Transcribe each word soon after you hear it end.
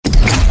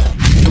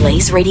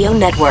Blaze Radio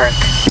Network.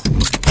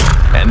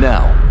 And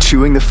now,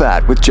 Chewing the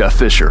Fat with Jeff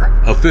Fisher.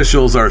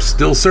 Officials are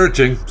still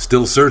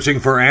searching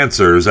for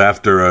answers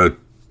after a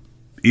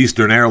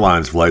Eastern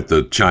Airlines flight,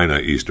 the China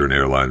Eastern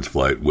Airlines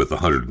flight with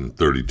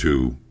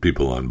 132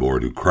 people on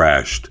board who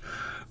crashed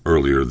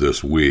earlier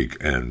this week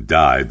and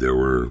died.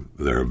 There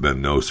have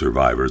been no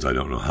survivors. I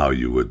don't know how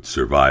you would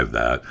survive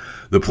that.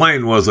 The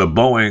plane was a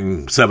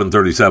Boeing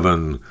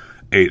 737-800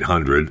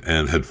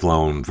 and had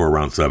flown for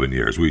around 7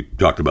 years. We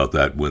talked about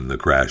that when the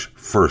crash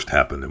first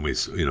happened, and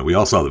we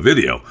all saw the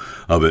video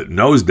of it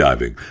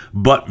nosediving.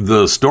 But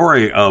the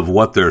story of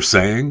what they're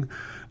saying,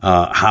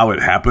 how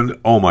it happened,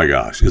 oh my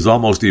gosh, is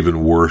almost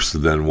even worse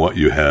than what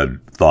you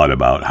had thought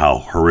about how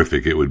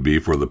horrific it would be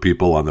for the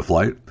people on the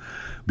flight.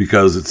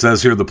 Because it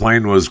says here the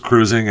plane was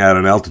cruising at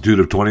an altitude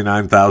of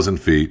 29,000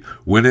 feet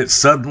when it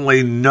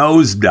suddenly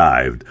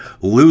nosedived,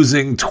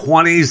 losing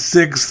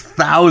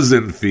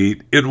 26,000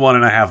 feet in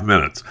 1.5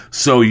 minutes.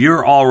 So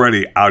you're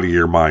already out of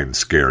your mind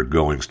scared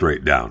going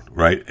straight down,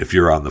 right? If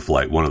you're on the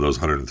flight, one of those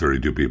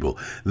 132 people.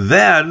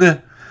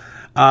 Then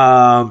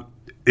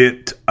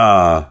it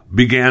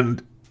began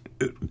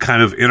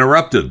kind of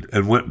interrupted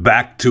and went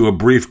back to a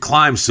brief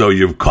climb. So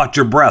you've caught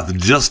your breath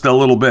just a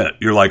little bit.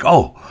 You're like,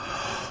 oh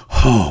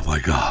my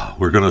God,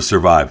 we're going to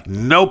survive.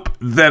 Nope.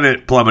 Then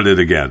it plummeted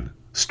again,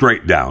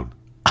 straight down.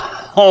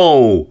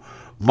 Oh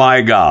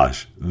my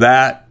gosh,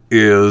 that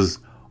is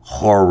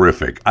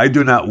horrific. I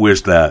do not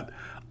wish that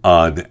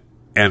on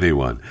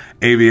anyone.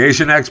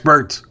 Aviation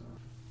experts,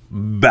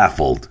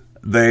 baffled.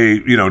 They,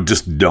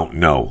 just don't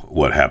know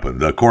what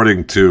happened.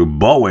 According to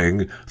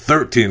Boeing,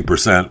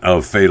 13%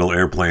 of fatal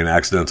airplane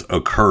accidents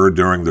occur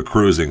during the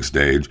cruising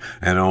stage,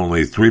 and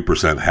only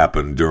 3%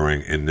 happen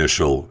during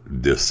initial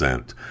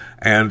descent.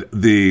 And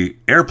the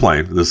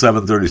airplane, the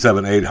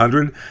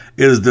 737-800,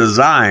 is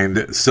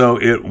designed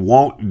so it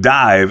won't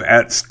dive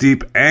at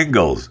steep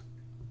angles.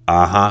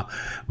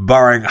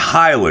 Barring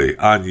highly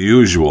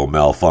unusual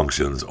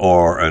malfunctions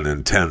or an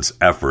intense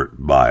effort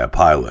by a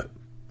pilot.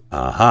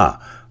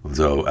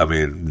 So,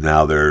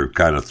 now they're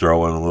kind of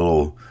throwing a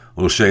little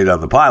shade on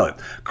the pilot.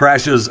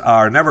 Crashes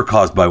are never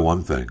caused by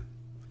one thing.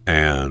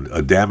 And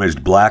a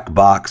damaged black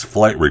box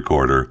flight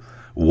recorder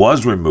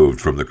was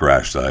removed from the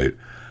crash site.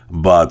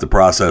 But the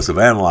process of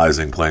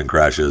analyzing plane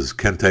crashes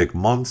can take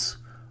months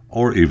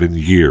or even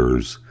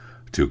years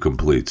to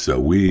complete. So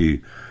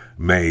we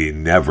may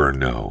never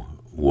know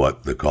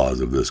what the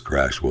cause of this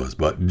crash was.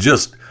 But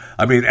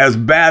as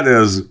bad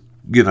as,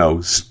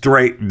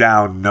 straight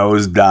down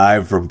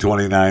nosedive from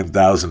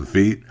 29,000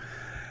 feet,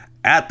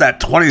 at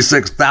that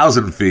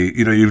 26,000 feet,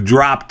 you've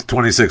dropped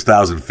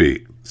 26,000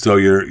 feet. So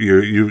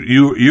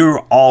you're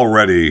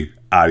already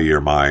out of your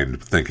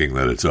mind thinking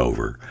that it's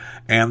over.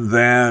 And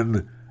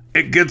then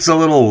it gets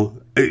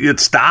it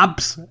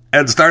stops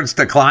and starts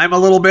to climb a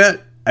little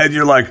bit, and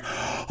you're like,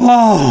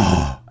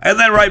 oh, and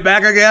then right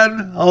back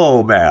again.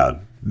 Oh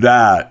man,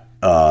 that,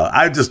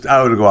 I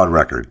want to go on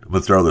record. I'm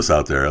going to throw this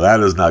out there.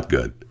 That is not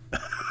good.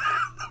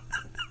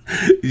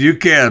 You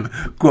can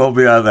quote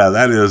me on that.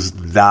 That is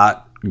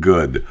not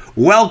good.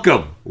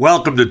 Welcome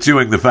to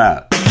Chewing the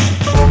Fat.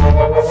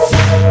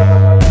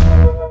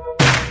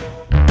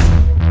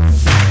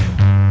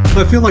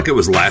 I feel like it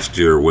was last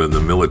year when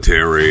the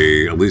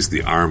military, at least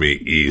the Army,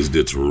 eased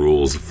its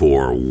rules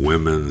for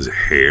women's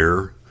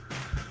hair,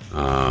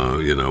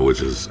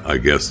 which is, I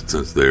guess,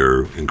 since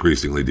they're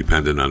increasingly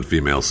dependent on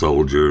female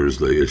soldiers,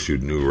 they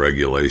issued new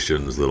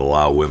regulations that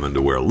allow women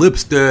to wear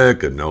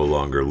lipstick and no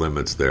longer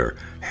limits their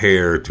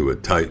hair to a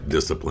tight,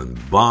 disciplined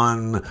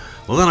bun.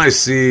 Well, then I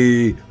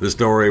see the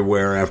story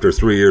where after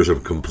 3 years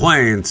of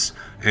complaints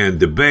and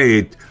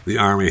debate, the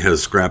Army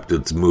has scrapped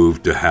its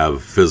move to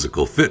have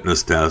physical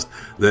fitness test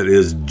that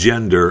is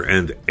gender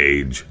and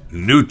age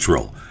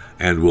neutral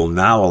and will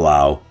now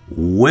allow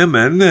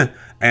women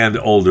and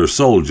older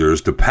soldiers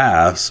to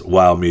pass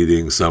while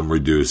meeting some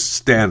reduced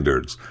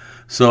standards.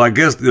 So I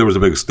guess there was a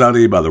big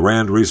study by the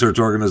RAND Research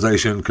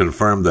Organization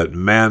confirmed that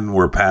men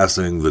were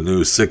passing the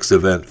new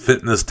 6-event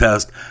fitness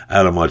test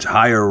at a much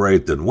higher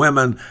rate than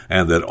women,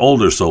 and that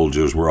older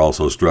soldiers were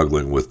also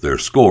struggling with their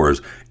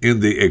scores in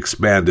the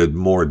expanded,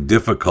 more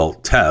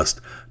difficult test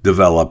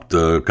developed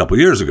a couple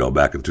years ago,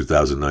 back in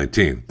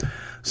 2019.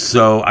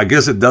 So I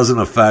guess it doesn't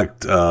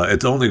affect,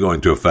 it's only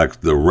going to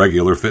affect the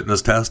regular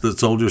fitness test that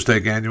soldiers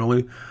take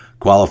annually,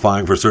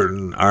 qualifying for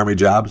certain Army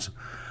jobs.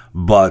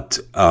 But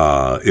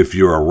if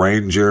you're a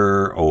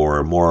ranger or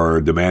a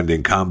more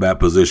demanding combat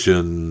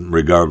position,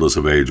 regardless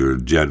of age or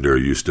gender,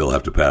 you still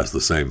have to pass the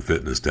same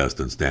fitness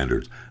test and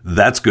standards.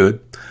 That's good.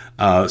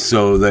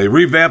 So they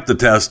revamped the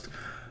test,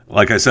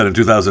 like I said, in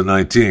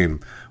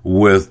 2019,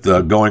 with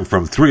going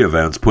from 3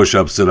 events,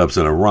 push-ups, sit-ups,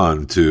 and a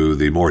run, to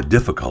the more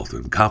difficult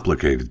and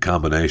complicated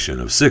combination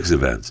of 6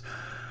 events: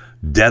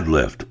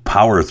 deadlift,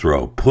 power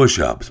throw,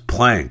 push-ups,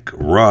 plank,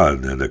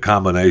 run, and a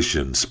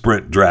combination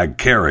sprint, drag,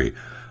 carry.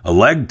 A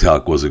leg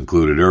tuck was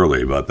included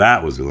early, but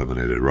that was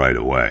eliminated right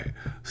away.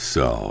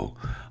 So,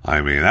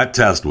 that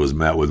test was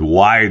met with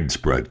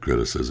widespread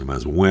criticism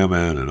as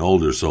women and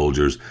older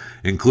soldiers,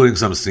 including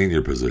some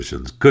senior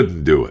positions,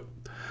 couldn't do it.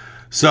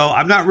 So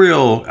I'm not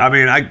real. I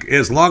mean,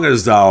 as long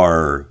as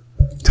our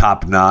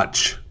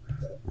top-notch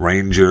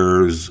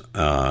Rangers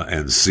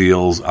and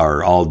SEALs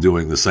are all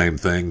doing the same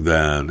thing,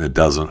 then it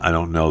doesn't. I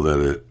don't know that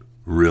it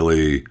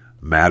really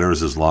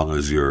matters as long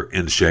as you're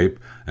in shape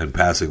and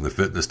passing the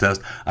fitness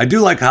test. I do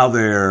like how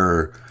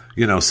they're,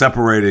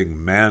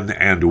 separating men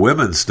and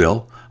women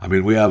still. I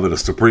mean, we have a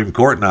Supreme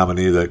Court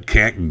nominee that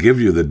can't give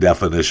you the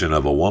definition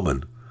of a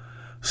woman.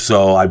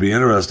 So I'd be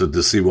interested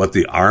to see what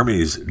the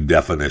Army's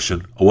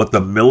definition, or what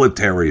the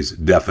military's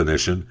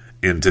definition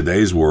in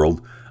today's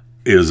world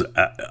is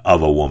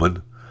of a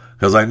woman.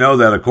 Because I know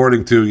that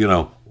according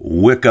to,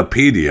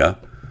 Wikipedia,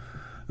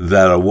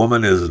 that a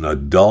woman is an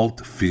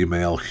adult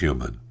female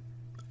human.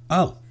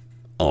 Oh,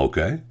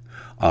 okay.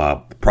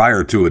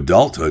 Prior to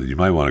adulthood, you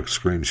might want to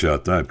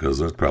screenshot that because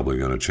that's probably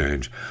going to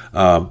change.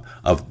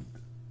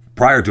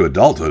 Prior to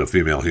adulthood, a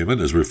female human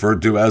is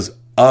referred to as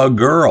a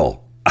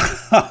girl.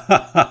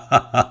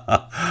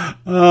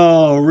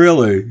 Oh,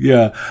 really?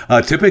 Yeah.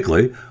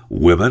 Typically,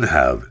 women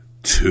have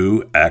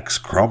 2 X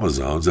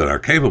chromosomes and are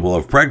capable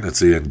of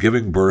pregnancy and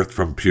giving birth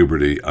from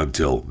puberty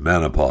until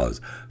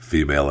menopause.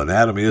 Female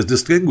anatomy is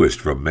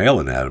distinguished from male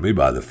anatomy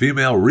by the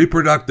female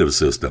reproductive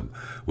system,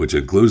 which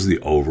includes the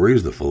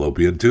ovaries, the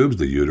fallopian tubes,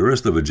 the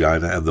uterus, the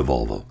vagina, and the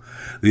vulva.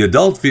 The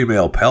adult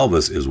female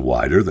pelvis is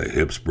wider, the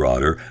hips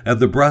broader, and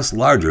the breasts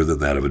larger than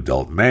that of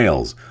adult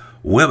males.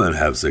 Women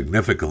have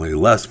significantly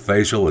less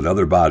facial and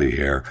other body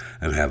hair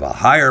and have a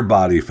higher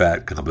body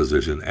fat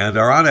composition and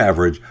are on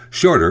average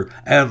shorter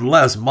and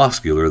less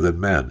muscular than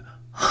men.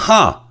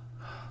 Huh.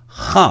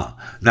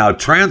 Now,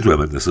 trans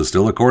women, this is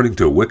still according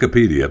to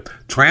Wikipedia,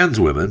 trans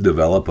women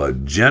develop a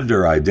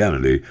gender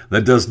identity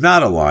that does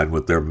not align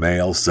with their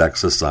male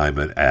sex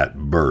assignment at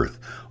birth,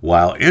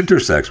 while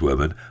intersex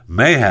women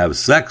may have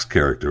sex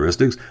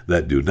characteristics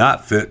that do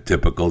not fit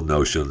typical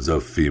notions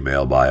of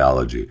female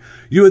biology.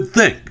 You would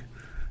think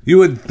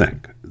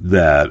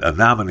that a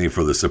nominee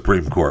for the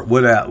Supreme Court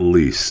would at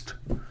least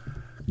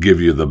give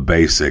you the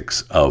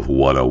basics of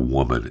what a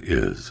woman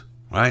is,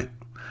 right?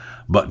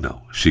 But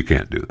no, she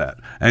can't do that.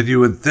 And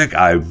you would think,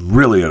 I'm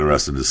really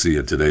interested to see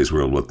in today's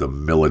world what the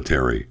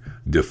military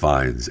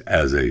defines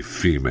as a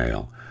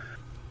female.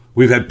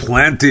 We've had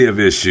plenty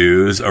of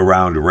issues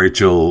around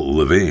Rachel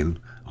Levine,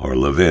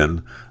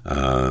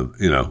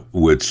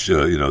 which,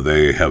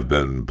 they have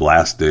been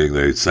blasting.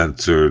 They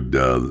censored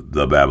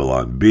the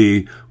Babylon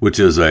Bee, which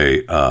is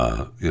a,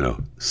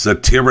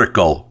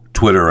 satirical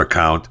Twitter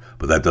account,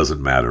 but that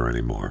doesn't matter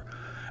anymore.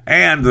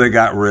 And they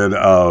got rid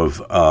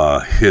of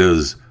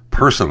his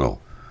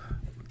personal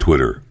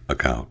Twitter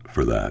account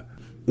for that,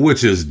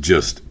 which is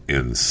just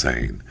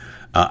insane.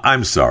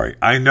 I'm sorry.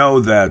 I know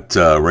that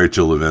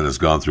Rachel Levine has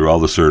gone through all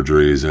the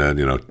surgeries and,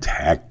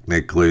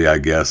 technically, I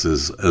guess,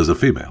 is a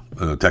female.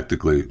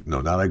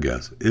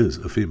 Is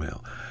a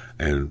female.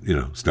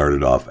 And,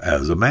 started off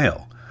as a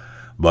male.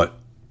 But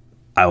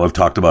I've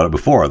talked about it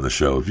before on the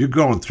show. If you're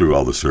going through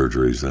all the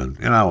surgeries, then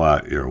you know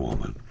what? You're a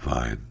woman.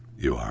 Fine.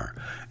 You are.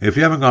 If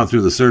you haven't gone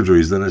through the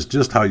surgeries, then it's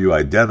just how you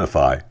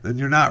identify. Then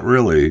you're not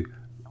really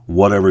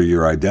whatever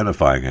you're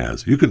identifying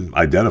as. You can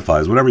identify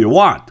as whatever you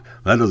want.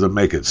 That doesn't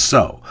make it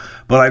so.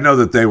 But I know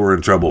that they were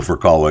in trouble for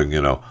calling,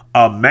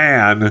 a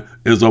man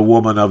is a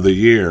woman of the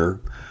year.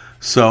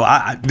 So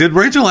did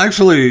Rachel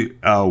actually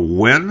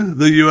win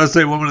the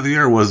USA Woman of the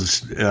Year, or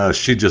was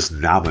she just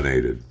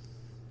nominated?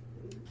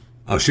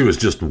 Oh, she was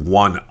just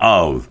one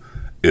of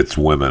its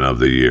Women of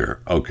the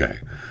Year. Okay.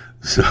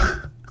 So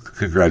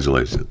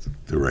congratulations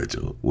to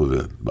Rachel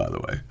Levine, by the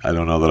way. I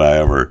don't know that I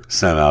ever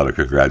sent out a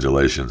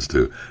congratulations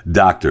to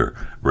Dr.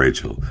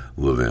 Rachel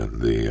Levine,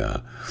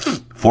 the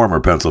former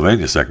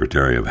Pennsylvania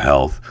Secretary of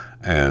Health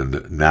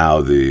and now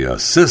the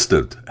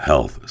Assistant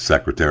Health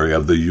Secretary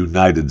of the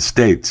United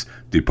States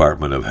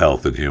Department of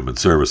Health and Human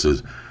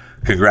Services.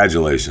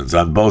 Congratulations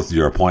on both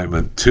your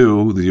appointment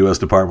to the U.S.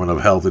 Department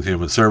of Health and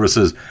Human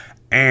Services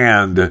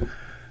and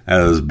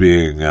as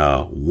being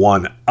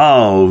one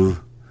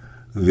of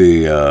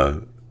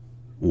the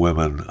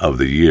Women of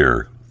the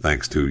Year,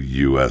 thanks to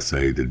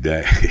USA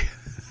Today.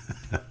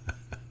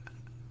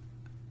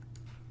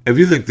 If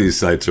you think these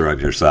sites are on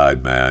your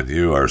side, man,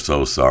 you are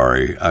so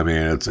sorry. I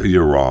mean,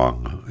 you're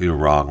wrong. You're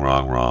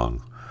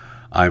wrong.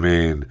 I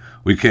mean,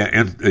 we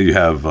can't. You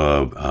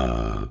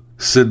have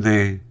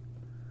Sydney.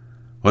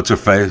 What's her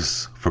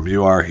face from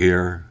You Are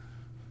Here?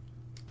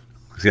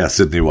 Yeah,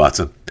 Sydney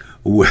Watson.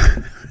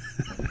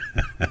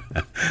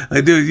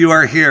 They do You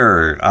Are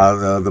Here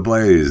on The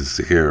Blaze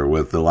here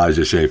with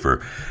Elijah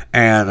Schaefer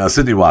and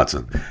Sydney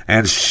Watson.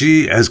 And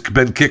she has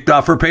been kicked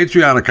off her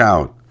Patreon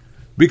account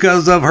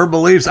because of her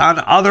beliefs on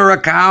other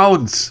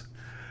accounts.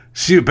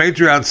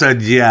 Patreon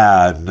said,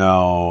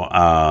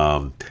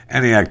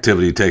 any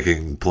activity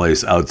taking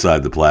place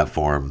outside the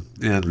platform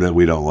and that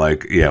we don't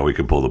like, we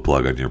can pull the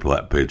plug on your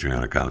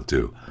Patreon account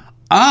too.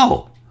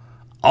 Oh,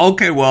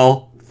 okay,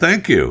 well,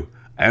 thank you.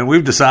 And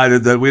we've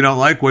decided that we don't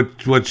like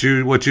what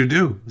you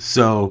do.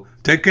 So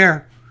take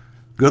care.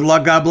 Good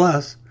luck. God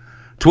bless.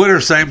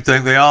 Twitter, same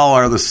thing. They all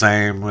are the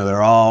same.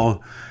 They're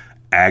all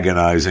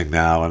agonizing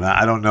now, and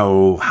I don't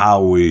know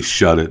how we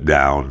shut it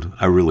down.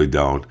 I really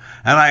don't.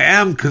 And I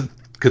am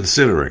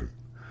considering.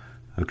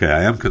 Okay,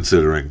 I am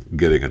considering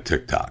getting a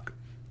TikTok.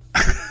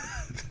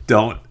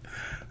 Don't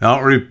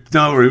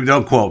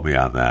quote me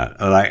on that.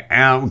 But I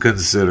am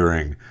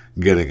considering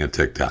getting a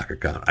TikTok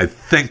account. I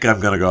think I'm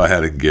going to go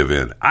ahead and give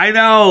in. I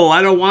know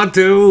I don't want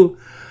to,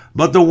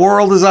 but the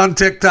world is on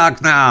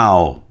TikTok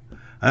now,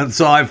 and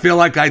so I feel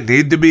like I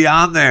need to be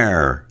on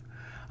there.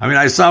 I mean,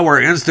 I saw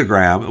where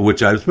Instagram,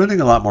 which I'm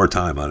spending a lot more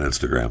time on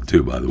Instagram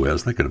too, by the way. I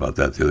was thinking about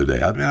that the other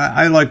day. I mean,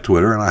 I like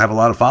Twitter, and I have a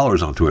lot of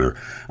followers on Twitter.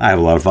 I have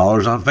a lot of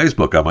followers on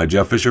Facebook on my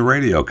Jeff Fisher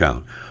Radio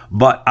account.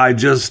 But I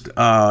just,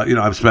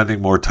 I'm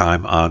spending more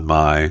time on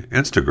my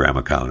Instagram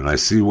account, and I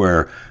see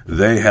where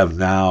they have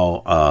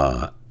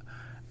now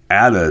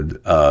added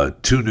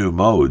 2 new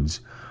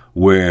modes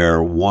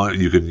where one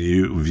you can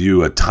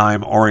view a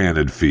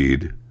time-oriented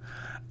feed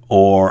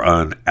or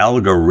an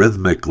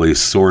algorithmically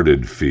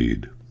sorted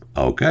feed.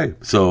 Okay,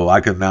 so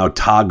I can now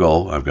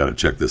toggle, I've got to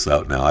check this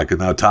out now, I can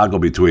now toggle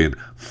between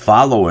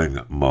following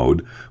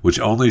mode, which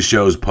only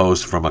shows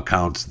posts from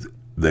accounts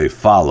they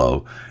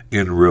follow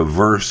in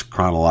reverse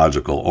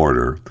chronological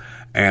order,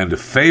 and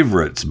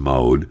favorites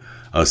mode,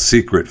 a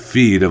secret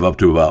feed of up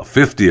to about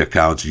 50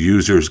 accounts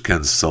users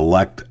can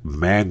select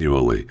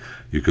manually.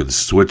 You can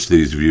switch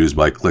these views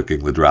by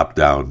clicking the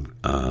drop-down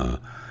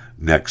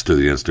next to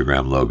the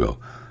Instagram logo.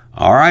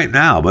 All right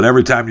now, but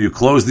every time you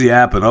close the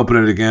app and open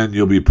it again,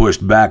 you'll be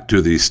pushed back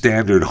to the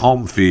standard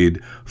home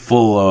feed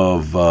full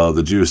of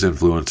the juice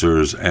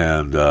influencers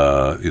and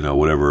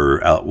whatever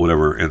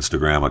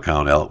Instagram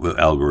account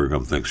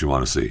algorithm thinks you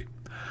want to see.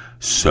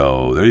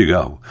 So there you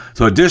go.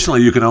 So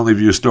additionally, you can only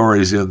view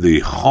stories in the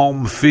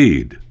home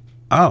feed.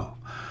 Oh,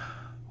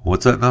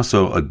 what's that now?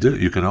 So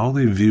you can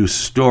only view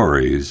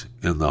stories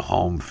in the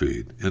home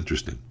feed.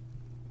 Interesting.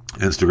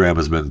 Instagram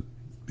has been,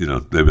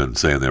 they've been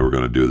saying they were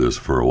going to do this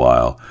for a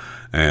while.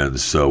 And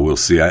so we'll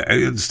see.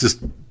 It's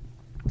just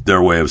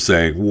their way of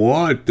saying,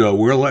 what?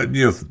 We're letting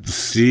you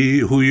see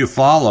who you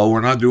follow.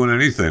 We're not doing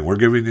anything. We're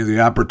giving you the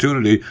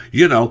opportunity,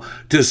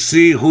 to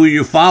see who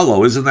you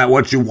follow. Isn't that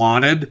what you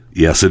wanted?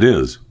 Yes, it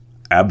is.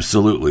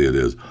 Absolutely it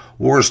is.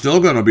 We're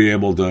still going to be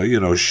able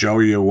to, show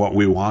you what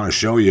we want to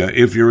show you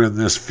if you're in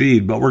this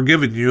feed, but we're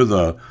giving you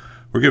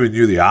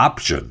the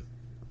option.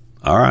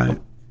 All right.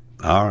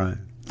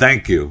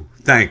 Thank you.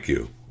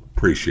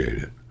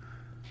 Appreciate it.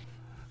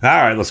 All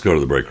right, let's go to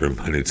the break room.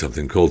 I need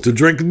something cold to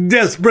drink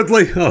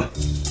desperately. Oh.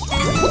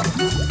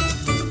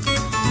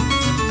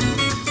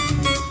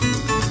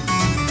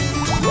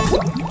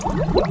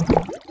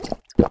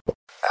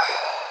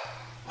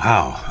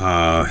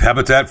 Wow.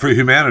 Habitat for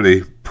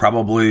Humanity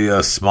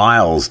probably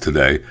smiles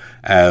today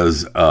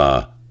as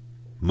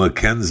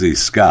Mackenzie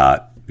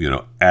Scott,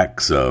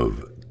 ex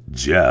of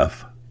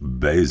Jeff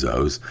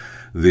Bezos,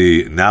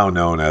 the now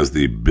known as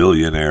the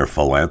billionaire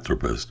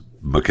philanthropist,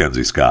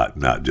 Mackenzie Scott,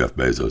 not Jeff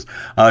Bezos.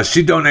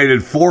 She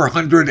donated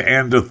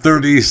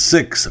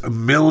 $436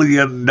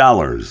 million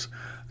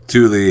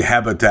to the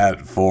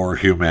Habitat for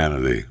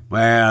Humanity.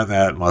 Man,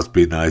 that must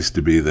be nice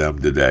to be them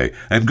today.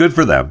 And good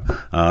for them.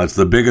 It's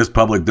the biggest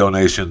public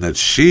donation that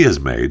she has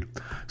made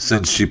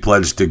since she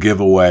pledged to give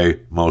away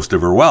most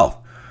of her wealth.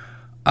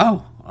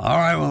 Oh, all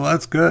right. Well,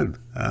 that's good.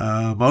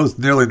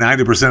 Nearly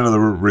 90% of the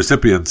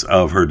recipients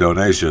of her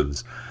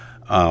donations,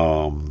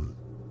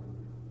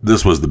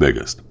 this was the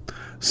biggest.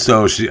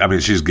 So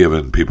she's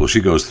given people. She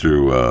goes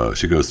through a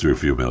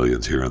few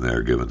millions here and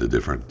there, given to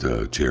different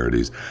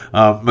charities.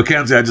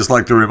 Mackenzie, I'd just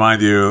like to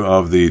remind you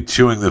of the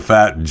Chewing the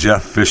Fat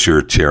Jeff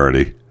Fisher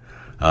charity.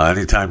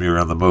 Anytime you're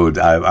in the mood,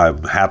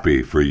 I'm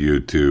happy for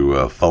you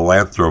to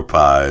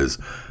philanthropize.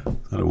 Is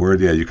that a word?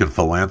 Yeah, you can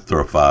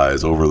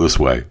philanthropize over this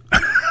way.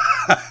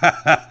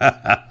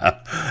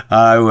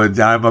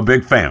 I'm a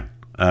big fan.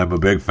 I'm a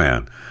big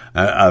fan.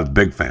 A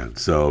big fan.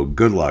 So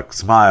good luck.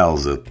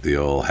 Smiles at the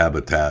old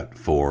Habitat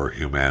for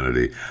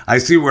Humanity. I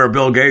see where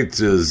Bill Gates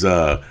is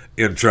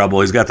in trouble.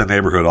 He's got the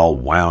neighborhood all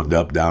wound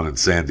up down in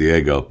San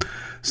Diego.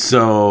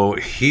 So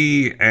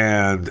he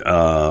and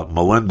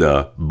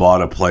Melinda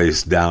bought a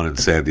place down in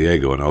San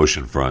Diego, an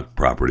oceanfront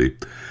property,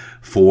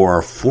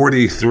 for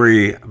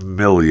 $43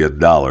 million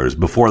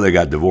before they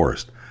got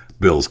divorced.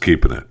 Bill's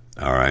keeping it.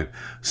 All right.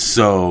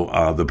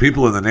 So the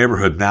people in the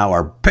neighborhood now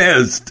are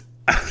pissed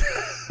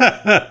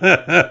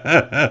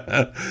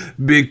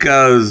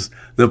because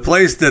the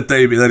place that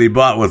he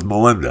bought with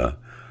Melinda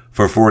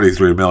for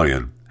 $43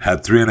 million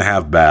had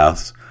 3.5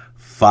 baths,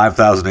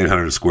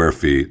 5,800 square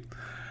feet,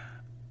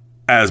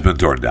 has been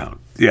torn down.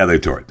 Yeah, they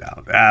tore it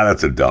down.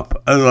 That's a dump.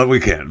 We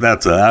can't.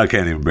 I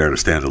can't even bear to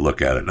stand to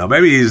look at it. Now,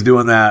 maybe he's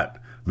doing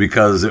that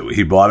because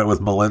he bought it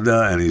with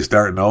Melinda and he's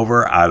starting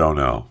over. I don't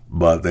know,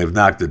 but they've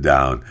knocked it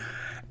down,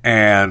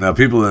 and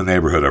people in the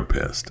neighborhood are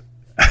pissed.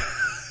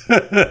 I'm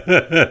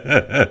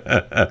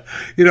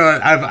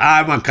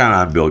kind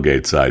of on Bill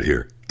Gates' side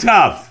here.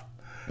 Tough.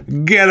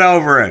 Get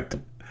over it.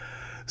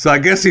 So I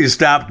guess he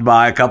stopped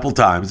by a couple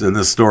times, and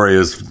this story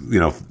is,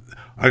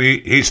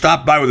 he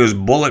stopped by with his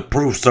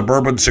bulletproof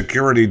suburban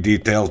security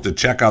details to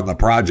check on the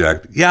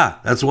project. Yeah,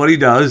 that's what he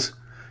does.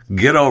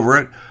 Get over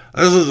it.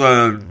 This is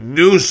a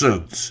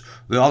nuisance.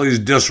 All these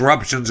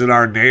disruptions in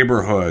our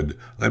neighborhood.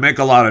 They make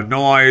a lot of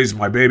noise.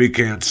 My baby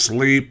can't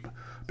sleep.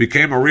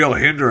 Became a real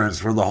hindrance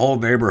for the whole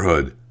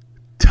neighborhood.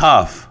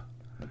 Tough.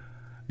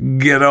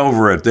 Get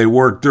over it. They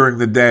work during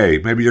the day.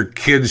 Maybe your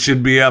kids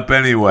should be up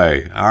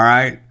anyway. All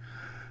right?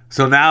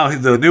 So now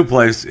the new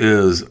place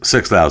is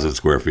 6,000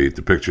 square feet.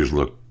 The pictures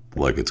look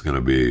like it's going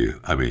to be,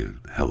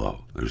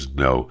 hello. There's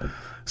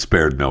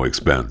spared no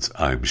expense,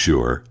 I'm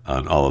sure,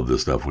 on all of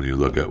this stuff when you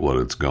look at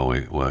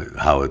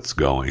how it's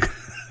going.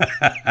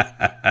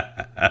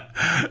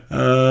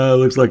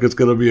 Looks like it's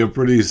going to be a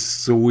pretty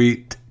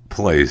sweet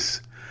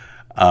place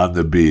on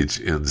the beach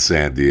in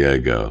San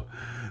Diego.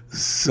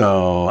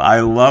 So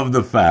I love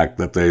the fact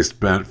that they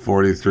spent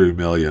 $43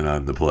 million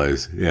on the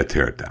place. Yeah,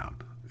 tear it down.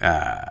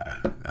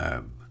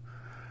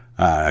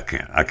 I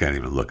can't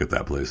even look at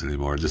that place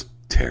anymore. Just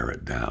tear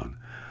it down.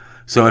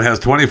 So it has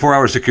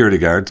 24-hour security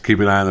guards. Keep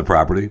an eye on the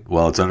property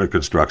while it's under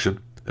construction.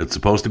 It's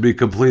supposed to be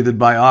completed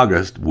by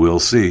August. We'll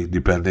see,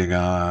 depending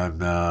on,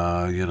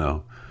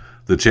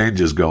 the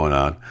changes going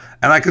on.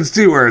 And I can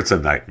see where it's a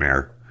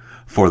nightmare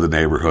for the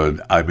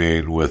neighborhood.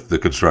 With the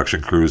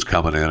construction crews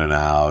coming in and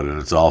out, and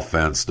it's all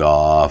fenced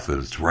off,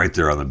 and it's right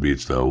there on the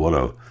beach, though. What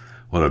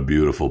a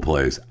beautiful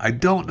place. I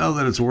don't know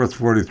that it's worth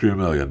 $43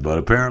 million, but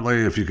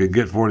apparently if you can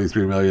get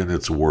 $43 million,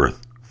 it's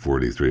worth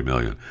 $43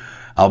 million.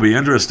 I'll be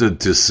interested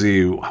to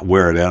see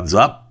where it ends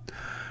up.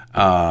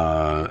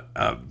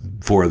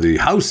 For the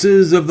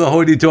houses of the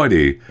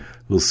hoity-toity,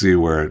 we'll see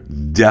where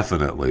it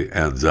definitely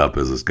ends up,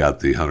 as it's got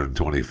the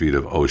 120 feet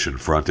of ocean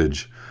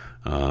frontage.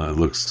 It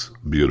looks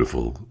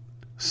beautiful.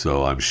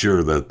 So I'm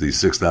sure that the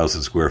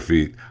 6,000 square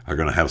feet are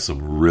going to have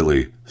some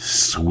really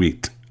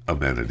sweet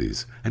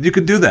amenities. And you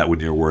can do that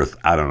when you're worth,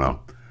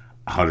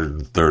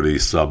 130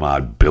 some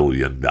odd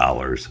 $billion.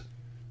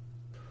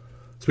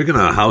 Speaking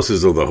of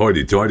houses of the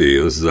hoity-toity,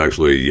 this is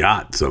actually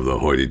yachts of the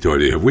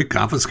hoity-toity. Have we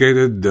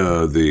confiscated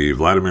the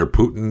Vladimir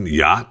Putin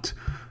yacht,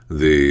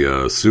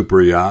 the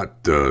super yacht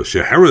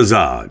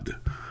Scheherazade?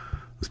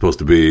 It's supposed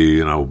to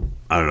be, about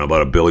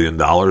 $1 billion.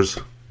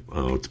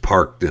 It's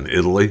parked in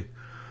Italy.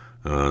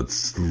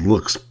 It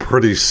looks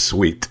pretty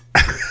sweet.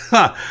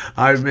 Jeff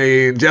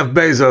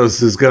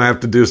Bezos is going to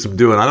have to do some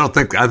doing. I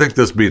think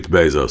this beats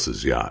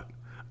Bezos' yacht.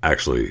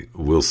 Actually,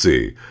 we'll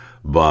see.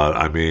 But,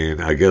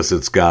 I guess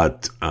it's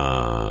got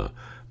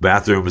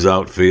bathrooms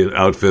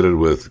outfitted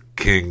with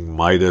King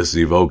Midas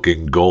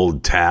evoking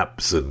gold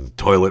taps and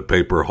toilet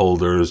paper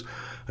holders,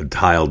 a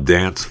tiled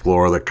dance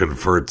floor that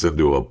converts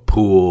into a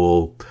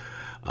pool.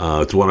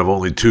 It's one of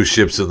only two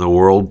ships in the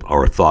world,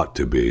 or thought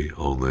to be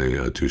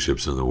only two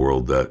ships in the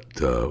world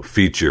that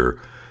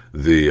feature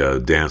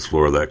the dance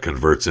floor that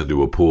converts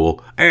into a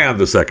pool. And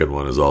the second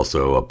one is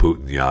also a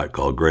Putin yacht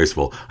called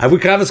Graceful. Have we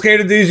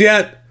confiscated these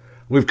yet?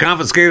 We've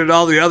confiscated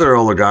all the other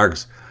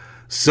oligarchs.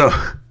 So,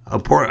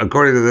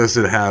 according to this,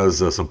 it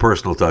has some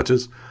personal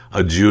touches,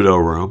 a judo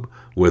room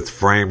with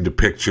framed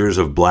pictures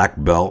of black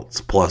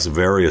belts, plus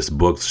various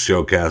books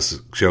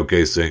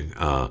showcasing,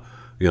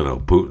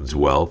 Putin's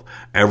wealth.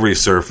 Every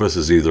surface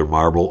is either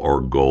marble or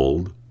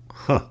gold.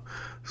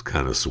 It's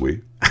kind of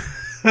sweet.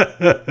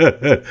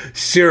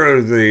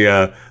 Sure,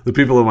 the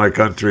people in my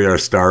country are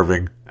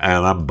starving,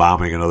 and I'm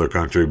bombing another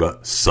country,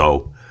 but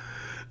so.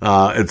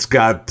 It's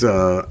got...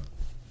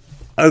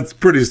 It's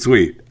pretty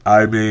sweet.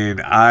 I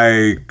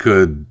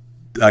could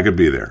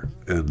be there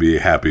and be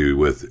happy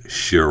with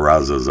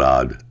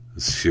Scheherazade.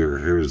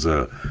 Here's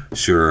a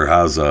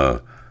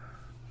Scheherazade.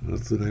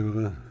 What's the name of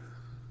it?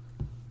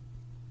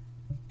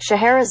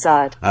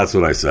 Scheherazade. That's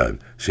what I said.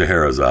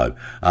 Scheherazade.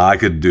 I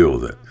could deal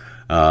with it.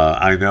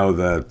 I know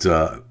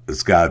that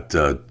it's got 2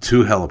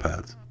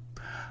 helipads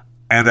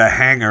and a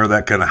hangar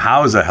that can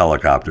house a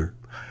helicopter,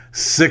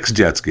 6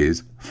 jet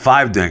skis,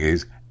 5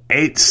 dinghies,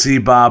 8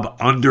 Seabob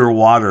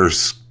underwater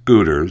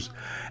scooters,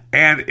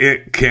 and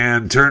it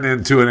can turn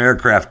into an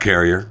aircraft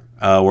carrier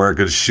where it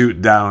can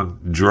shoot down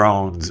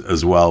drones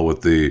as well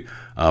with the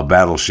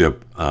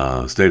battleship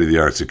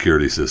state-of-the-art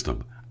security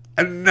system.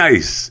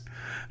 Nice.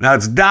 Now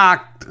it's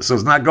docked, so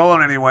it's not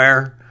going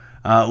anywhere.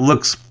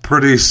 Looks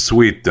pretty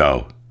sweet,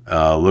 though.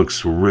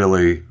 Looks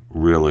really,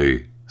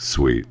 really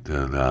sweet.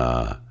 And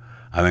I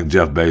think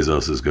Jeff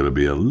Bezos is going to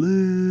be a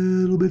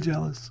little bit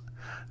jealous.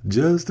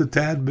 Just a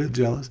tad bit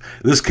jealous.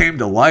 This came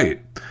to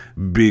light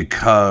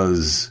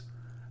because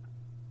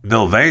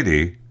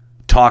Mulvaney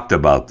talked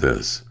about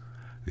this.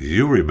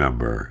 You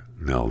remember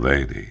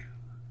Mulvaney.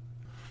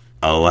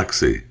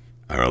 Alexei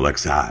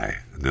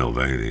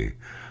Mulvaney.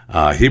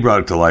 He brought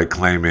it to light,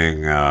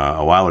 claiming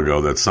a while ago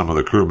that some of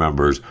the crew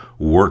members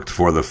worked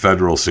for the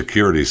Federal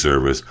Security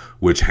Service,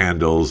 which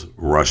handles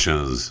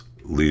Russia's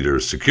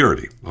leaders'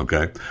 security.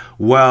 Okay?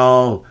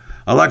 Well,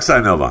 Alexei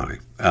Navalny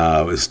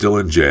is still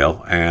in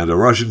jail, and a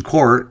Russian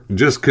court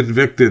just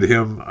convicted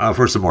him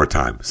for some more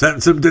time.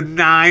 Sentenced him to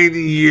 9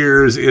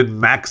 years in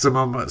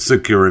maximum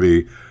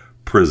security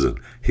prison.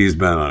 He's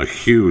been a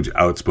huge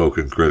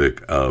outspoken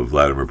critic of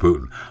Vladimir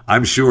Putin.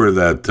 I'm sure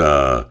that,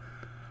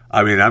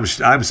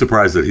 I'm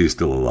surprised that he's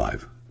still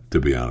alive. to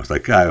be honest.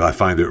 I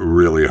find it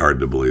really hard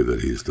to believe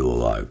that he's still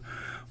alive.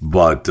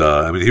 But,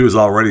 he was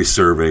already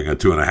serving a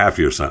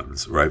 2.5-year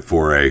sentence, right,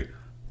 for a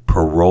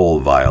parole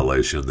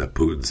violation that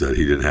Putin said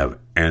he didn't have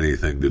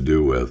anything to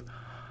do with.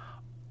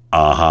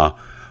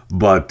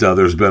 But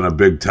there's been a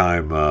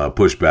big-time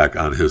pushback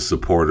on his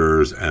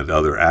supporters and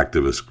other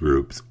activist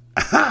groups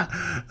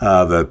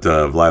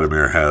that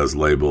Vladimir has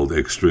labeled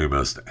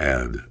extremist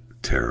and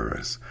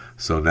terrorists.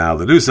 So now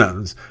the new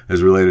sentence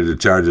is related to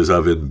charges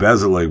of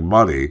embezzling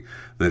money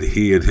that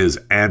he and his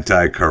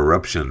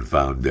anti-corruption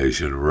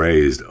foundation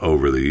raised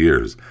over the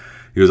years.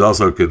 He was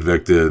also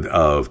convicted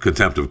of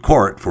contempt of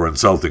court for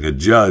insulting a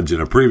judge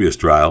in a previous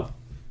trial,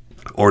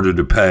 ordered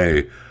to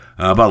pay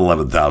about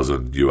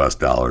 $11,000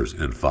 US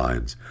in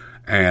fines.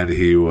 And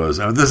he was,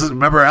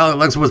 remember,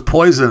 Alex was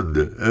poisoned.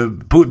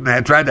 Putin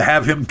had tried to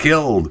have him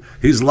killed.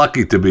 He's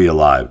lucky to be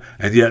alive.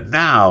 And yet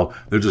now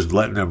they're just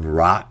letting him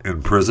rot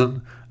in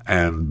prison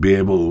and be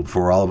able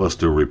for all of us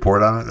to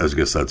report on it. I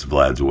guess that's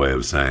Vlad's way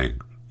of saying,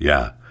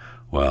 yeah,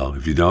 well,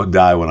 if you don't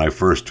die when I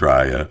first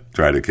try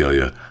to kill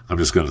you, I'm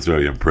just going to throw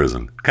you in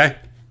prison. Okay?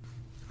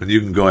 And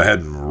you can go ahead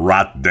and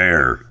rot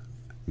there.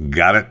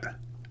 Got it,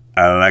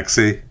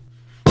 Alexei?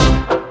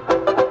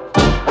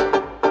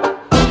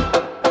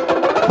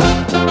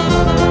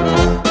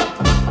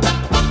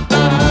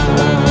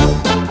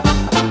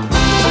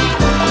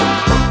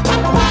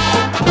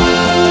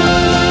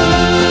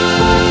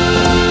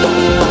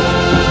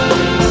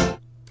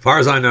 As far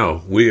as I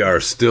know, we are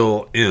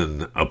still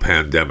in a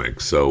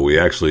pandemic, so we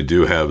actually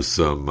do have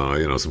some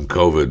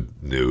COVID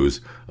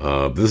news.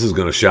 This is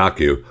going to shock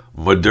you.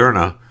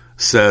 Moderna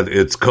said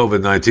its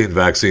COVID-19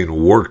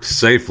 vaccine worked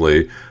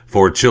safely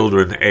for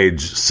children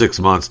aged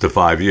 6 months to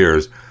 5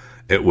 years.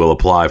 It will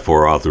apply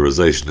for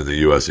authorization in the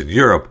U.S. and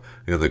Europe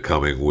in the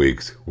coming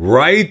weeks.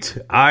 Right?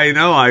 I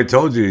know. I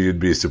told you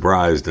you'd be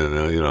surprised and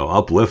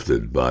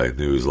uplifted by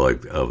news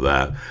of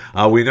that.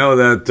 We know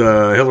that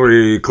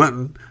Hillary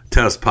Clinton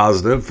test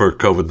positive for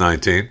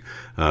COVID-19.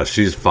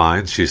 She's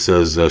fine. She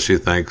says she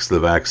thanks the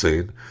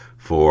vaccine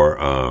for,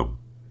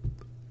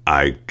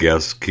 I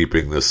guess,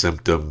 keeping the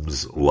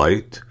symptoms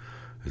light.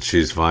 And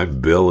she's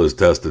fine. Bill is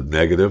tested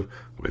negative.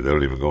 I mean, they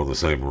don't even go in the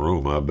same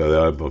room.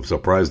 I'm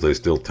surprised they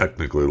still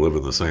technically live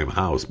in the same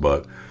house,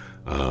 but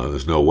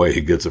there's no way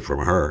he gets it from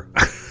her.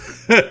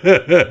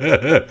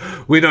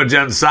 We know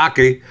Jen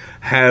Psaki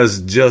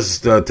has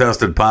just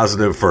tested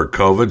positive for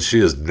COVID.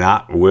 She is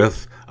not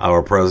with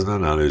our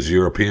president on his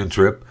European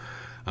trip.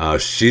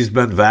 She's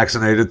been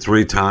vaccinated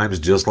 3 times,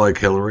 just like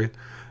Hillary,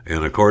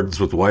 in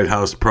accordance with White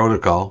House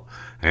protocol.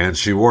 And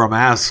she wore a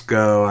mask,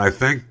 I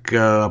think,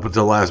 up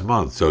until last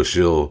month. So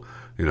she'll,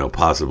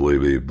 possibly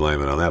be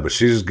blaming on that. But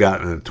she's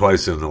gotten it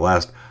twice in the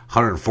last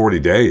 140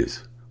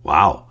 days.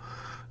 Wow.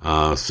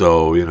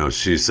 So,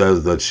 she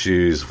says that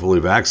she's fully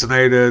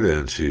vaccinated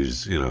and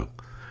she's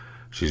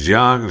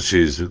young and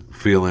she's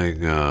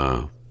feeling,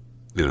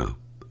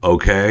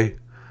 okay.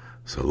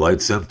 So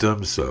light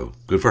symptoms, so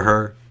good for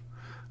her.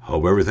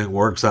 Hope everything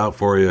works out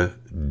for you,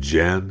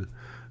 Jen.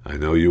 I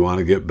know you want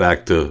to get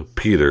back to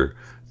Peter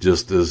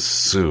just as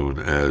soon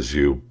as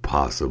you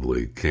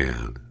possibly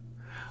can.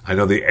 I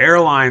know the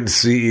airline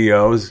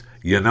CEOs,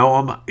 you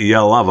know them, you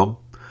love them.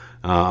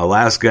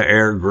 Alaska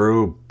Air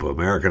Group,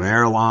 American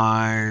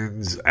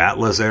Airlines,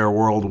 Atlas Air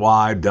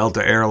Worldwide,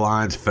 Delta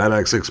Airlines,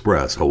 FedEx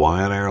Express,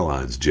 Hawaiian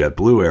Airlines,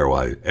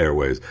 JetBlue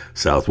Airways,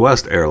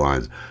 Southwest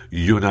Airlines,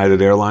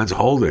 United Airlines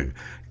Holding,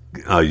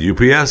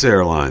 UPS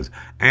Airlines,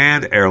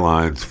 and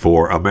Airlines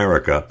for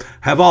America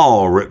have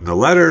all written a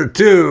letter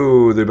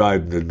to the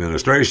Biden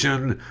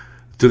administration,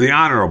 to the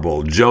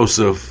Honorable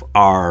Joseph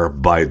R.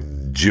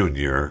 Biden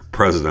Jr.,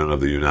 President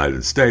of the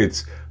United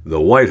States, the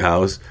White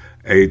House,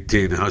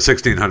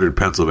 1600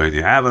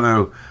 Pennsylvania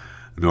Avenue,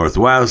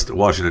 Northwest,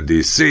 Washington,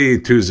 D.C.,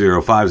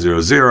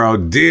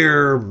 20500.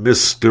 Dear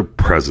Mr.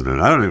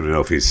 President, I don't even know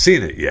if he's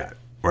seen it yet,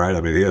 right?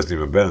 I mean, he hasn't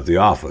even been at the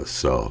office,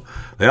 so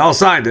they all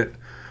signed it.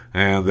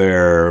 And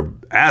they're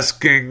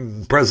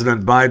asking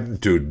President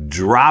Biden to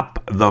drop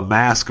the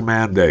mask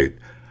mandate.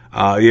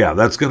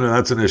 That's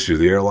an issue.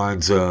 The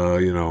airlines,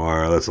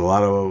 that's a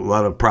lot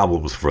of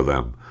problems for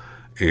them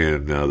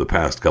in the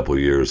past couple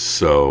of years.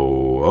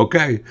 So,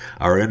 okay,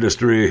 our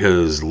industry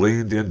has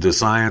leaned into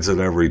science at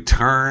every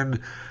turn.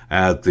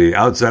 At the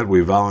outset, we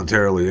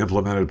voluntarily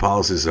implemented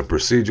policies and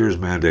procedures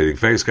mandating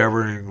face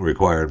covering,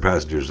 requiring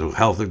passengers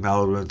health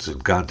acknowledgments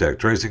and contact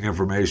tracing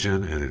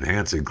information, and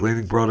enhancing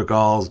cleaning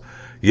protocols.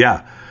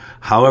 Yeah.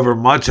 However,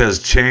 much has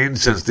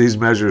changed since these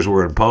measures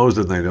were imposed,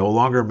 and they no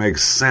longer make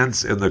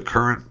sense in the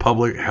current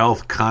public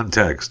health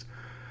context.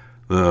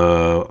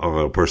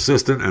 A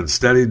persistent and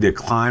steady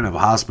decline of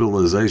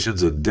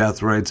hospitalizations and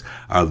death rates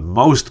are the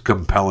most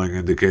compelling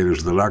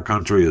indicators that our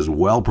country is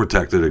well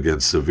protected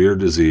against severe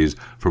disease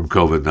from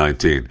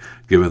COVID-19,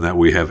 given that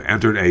we have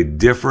entered a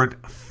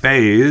different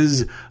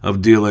phase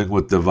of dealing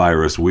with the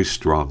virus. We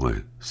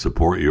strongly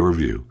support your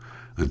view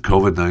that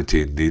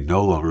COVID-19 need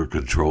no longer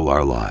control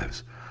our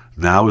lives.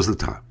 Now is the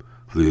time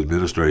for the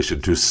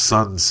administration to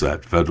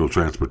sunset federal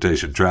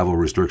transportation travel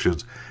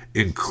restrictions,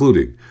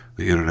 including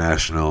the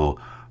international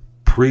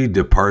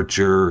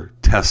pre-departure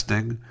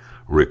testing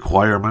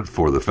requirement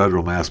for the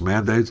federal mask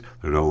mandates.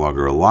 They're no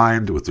longer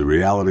aligned with the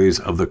realities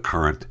of the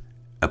current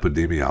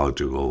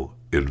epidemiological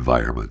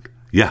environment.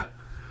 Yeah,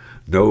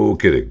 no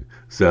kidding.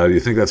 So do you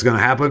think that's going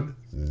to happen?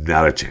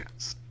 Not a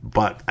chance.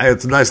 But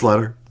it's a nice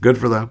letter. Good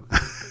for them.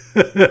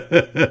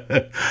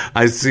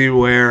 I see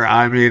where,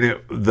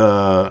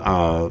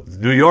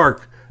 New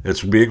York,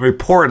 it's being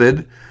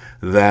reported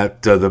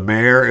that the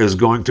mayor is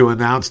going to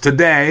announce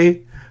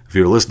today, if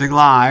you're listening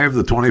live,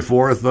 the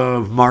 24th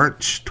of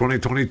March,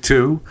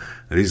 2022,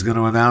 that he's going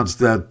to announce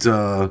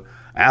that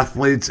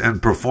athletes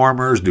and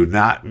performers do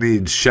not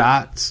need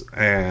shots,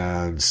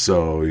 and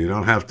so you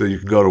don't have to, you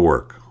can go to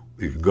work.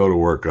 You can go to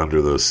work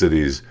under the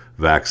city's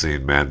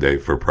vaccine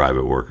mandate for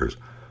private workers.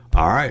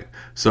 All right.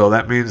 So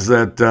that means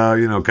that,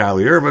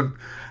 Kylie Irving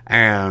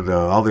and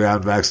all the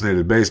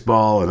unvaccinated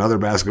baseball and other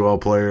basketball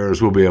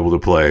players will be able to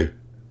play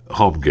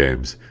home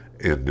games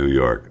in New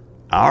York.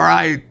 All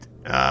right.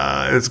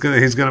 He's going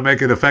to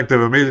make it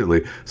effective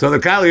immediately. So the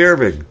Kylie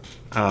Irving,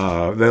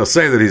 they'll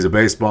say that he's a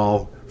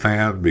baseball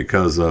fan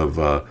because of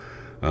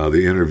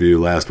the interview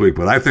last week,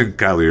 but I think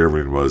Kylie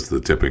Irving was the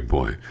tipping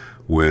point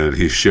when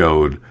he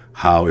showed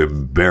how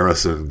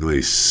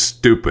embarrassingly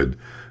stupid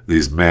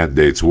these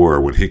mandates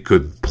were, when he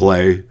couldn't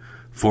play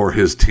for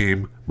his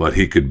team, but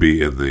he could be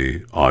in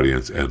the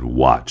audience and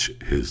watch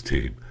his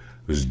team.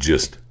 It was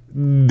just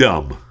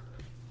dumb.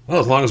 Well,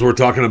 as long as we're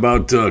talking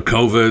about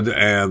COVID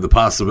and the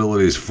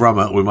possibilities from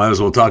it, we might as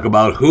well talk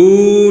about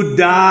who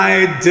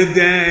died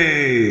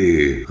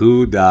today.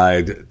 Who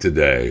died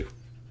today?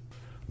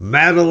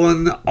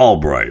 Madeleine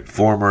Albright,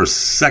 former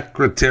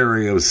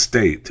Secretary of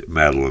State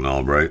Madeleine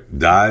Albright,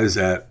 dies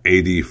at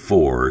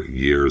 84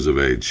 years of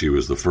age. She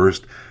was the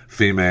first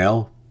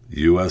female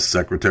U.S.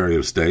 Secretary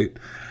of State,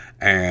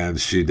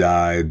 and she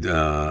died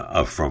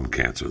from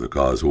cancer. The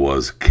cause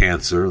was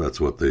cancer.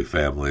 That's what the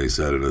family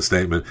said in a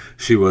statement.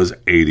 She was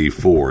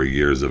 84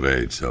 years of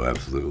age, so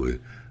absolutely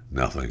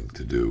nothing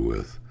to do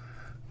with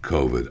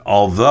COVID.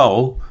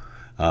 Although,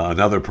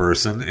 another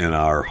person in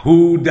our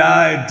Who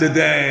Died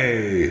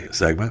Today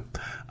segment,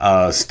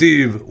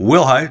 Steve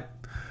Wilhite,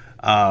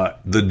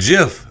 the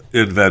GIF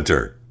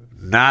inventor,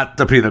 not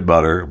the peanut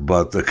butter,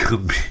 but the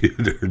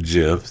computer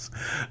GIFs.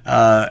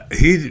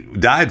 He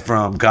died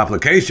from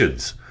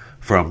complications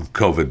from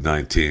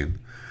COVID-19.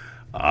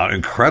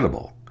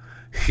 Incredible.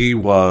 He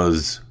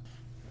was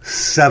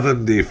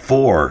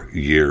 74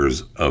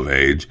 years of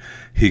age.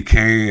 It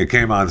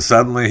came on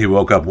suddenly. He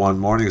woke up one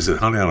morning and said,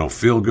 "Honey, I don't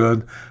feel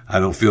good. I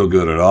don't feel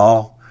good at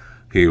all."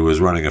 He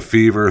was running a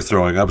fever,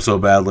 throwing up so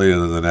badly,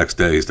 and then the next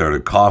day he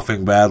started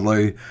coughing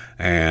badly,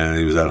 and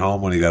he was at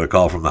home when he got a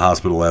call from the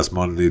hospital last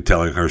Monday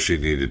telling her she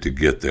needed to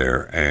get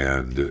there,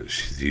 and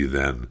she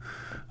then,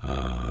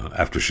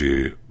 after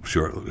she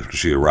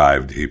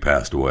arrived, he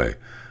passed away.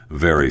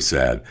 Very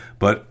sad.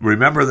 But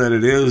remember that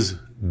it is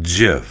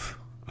GIF,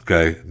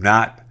 okay,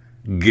 not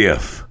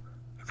GIF,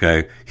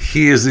 okay?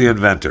 He is the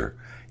inventor.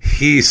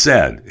 He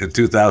said in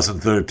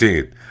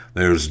 2013,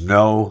 there's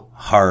no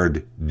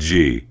hard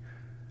G.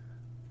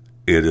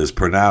 It is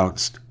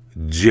pronounced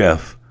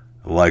GIF,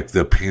 like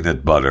the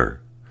peanut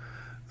butter.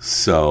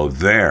 So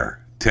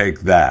there,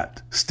 take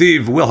that.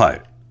 Steve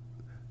Wilhite,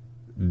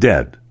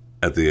 dead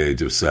at the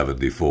age of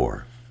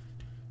 74.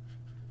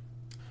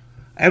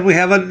 And we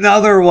have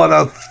another one,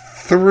 a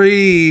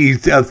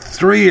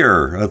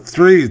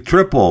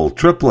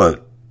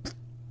triplet.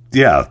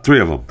 Yeah, three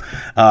of them.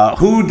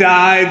 Who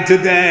died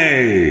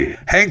today?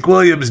 Hank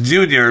Williams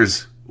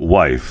Jr.'s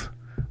wife,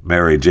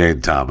 Mary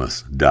Jane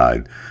Thomas,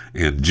 died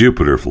in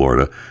Jupiter,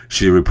 Florida.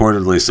 She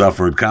reportedly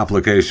suffered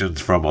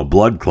complications from a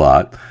blood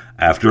clot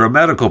after a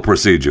medical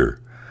procedure.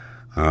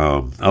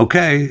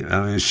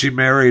 She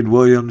married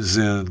Williams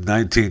in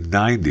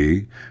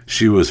 1990.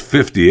 She was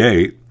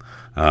 58.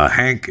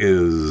 Hank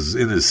is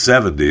in his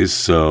 70s,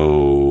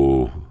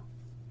 so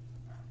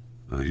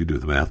you do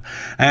the math.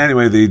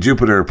 Anyway, the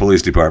Jupiter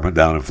Police Department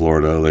down in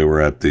Florida, they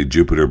were at the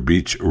Jupiter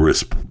Beach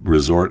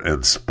Resort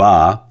and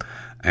Spa,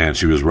 and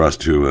she was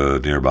rushed to a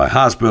nearby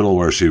hospital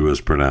where she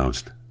was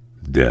pronounced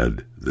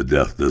dead. The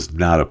death does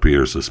not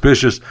appear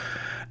suspicious,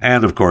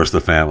 and of course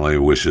the family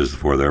wishes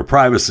for their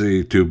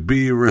privacy to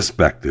be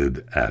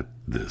respected at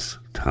this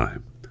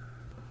time.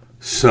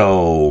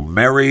 So,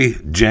 Mary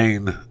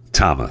Jane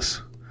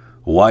Thomas,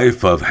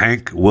 wife of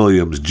Hank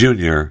Williams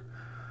Jr.,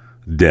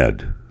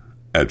 dead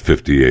at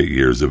 58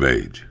 years of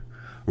age.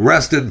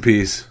 Rest in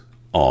peace,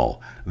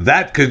 all.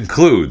 That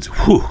concludes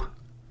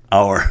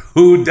our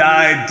Who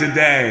Died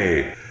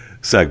Today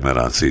segment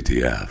on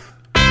CTF.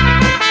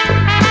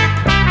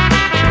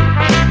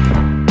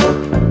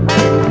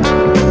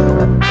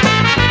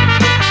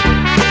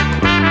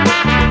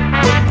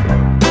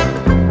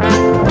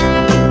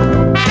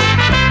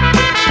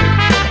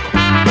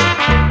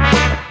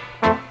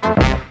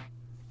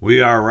 We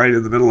are right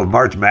in the middle of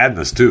March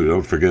Madness, too.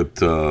 Don't forget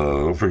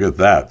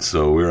that.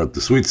 So we're at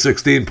the Sweet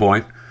 16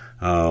 point.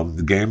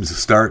 The games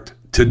start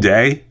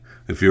today,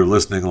 if you're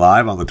listening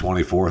live on the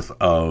 24th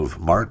of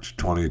March,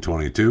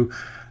 2022.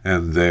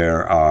 And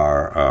there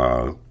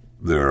are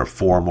There are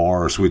 4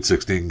 more Sweet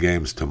 16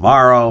 games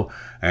tomorrow,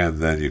 and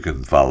then you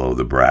can follow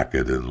the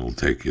bracket, and it'll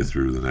take you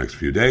through the next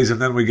few days.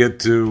 And then we get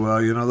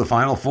to, the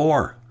Final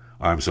Four.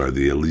 I'm sorry,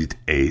 the Elite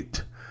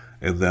Eight.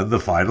 And then the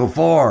Final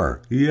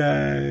Four.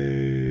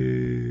 Yay!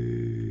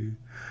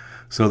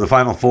 So the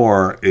Final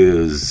Four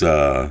is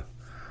on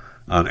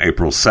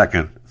April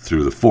 2nd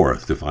through the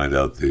 4th to find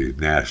out the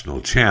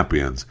national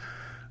champions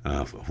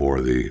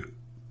for the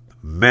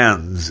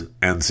men's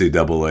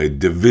NCAA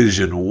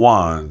Division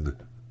I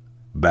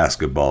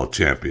basketball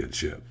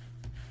championship.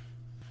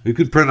 You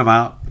could print them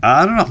out.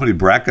 I don't know how many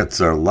brackets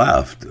are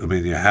left. I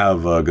mean, you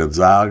have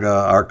Gonzaga,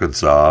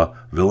 Arkansas,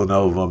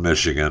 Villanova,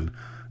 Michigan,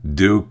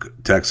 Duke,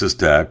 Texas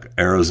Tech,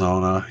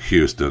 Arizona,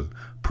 Houston,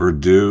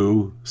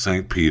 Purdue,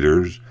 St.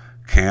 Peter's,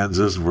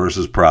 Kansas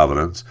versus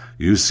Providence,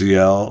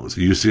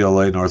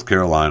 UCLA, North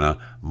Carolina,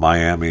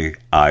 Miami,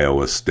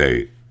 Iowa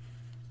State.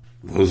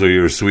 Those are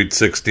your Sweet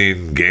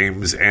 16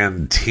 games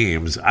and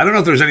teams. I don't know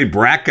if there's any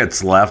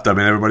brackets left. I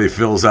mean, everybody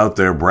fills out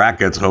their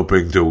brackets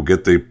hoping to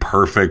get the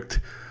perfect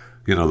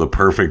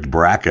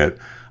bracket.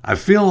 I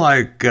feel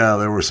like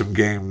there were some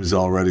games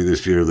already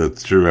this year that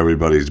threw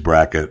everybody's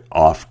bracket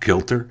off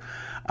kilter.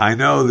 I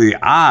know the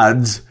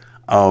odds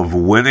of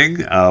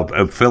winning,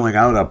 of filling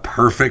out a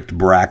perfect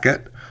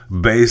bracket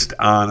based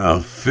on a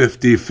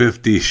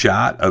 50-50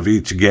 shot of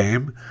each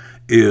game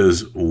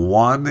is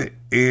 1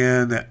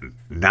 in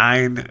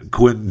 9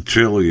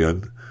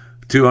 quintillion,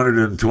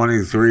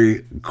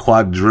 223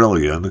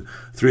 quadrillion,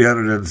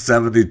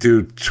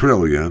 372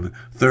 trillion,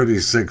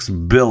 36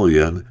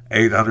 billion,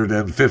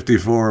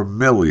 854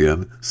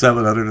 million,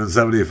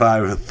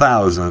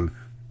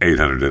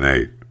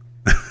 775,808.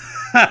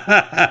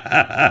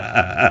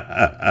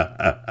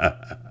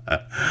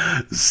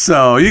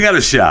 So you got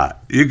a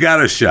shot. You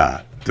got a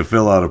shot to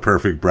fill out a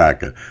perfect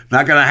bracket.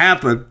 Not going to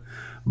happen,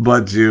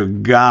 but you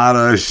got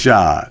a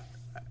shot.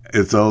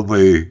 It's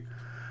only,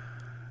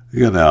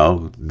 9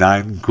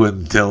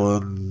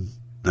 quintillion,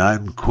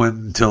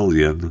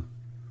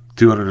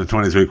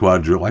 223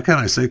 quadrillion. Why can't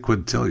I say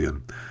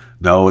quintillion?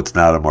 No, it's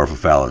not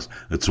amorphophallus.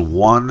 It's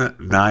 1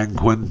 9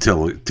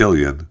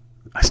 quintillion.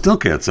 I still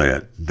can't say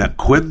it.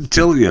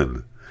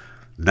 Quintillion.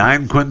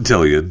 9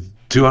 quintillion,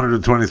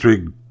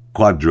 223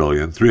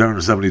 quadrillion,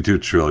 372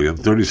 trillion,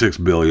 36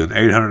 billion,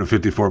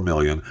 854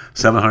 million,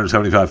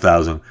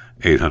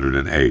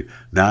 775,808.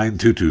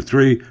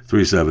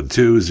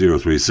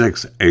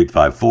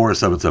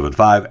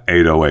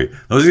 922-372-036-854-775-808.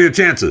 Those are your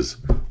chances.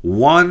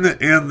 1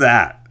 in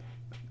that.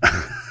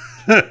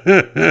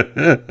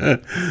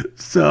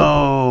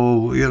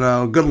 So,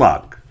 good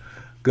luck.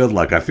 Good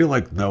luck. I feel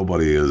like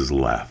nobody is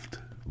left,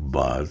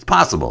 but it's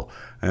possible.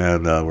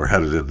 And we're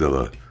headed into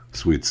the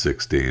Sweet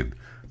 16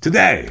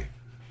 today.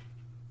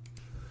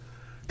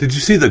 Did you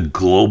see the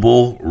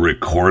global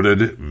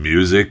recorded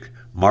music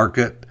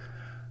market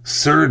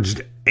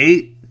surged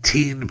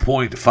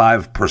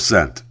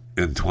 18.5%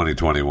 in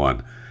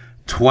 2021?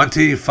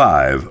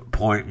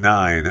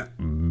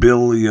 $25.9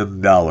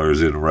 billion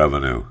in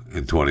revenue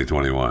in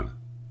 2021.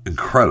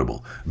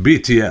 Incredible.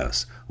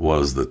 BTS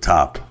was the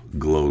top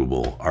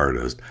global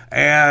artist.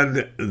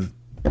 And in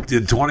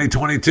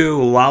 2022,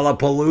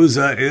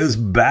 Lollapalooza is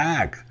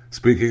back.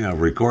 Speaking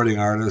of recording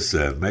artists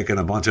and making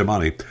a bunch of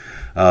money,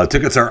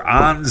 tickets are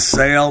on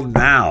sale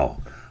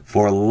now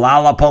for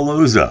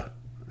Lollapalooza.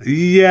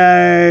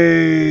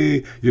 Yay!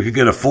 You can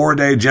get a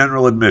 4-day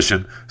general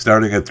admission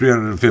starting at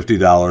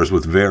 $350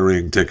 with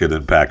varying ticket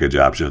and package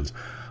options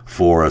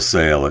for a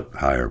sale at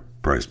higher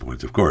price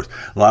points, of course.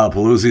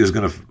 Lollapalooza is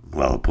going to...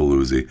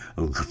 Lollapalooza.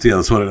 Yeah,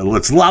 that's what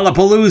it's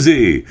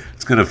Lollapalooza.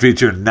 It's going to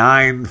feature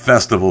 9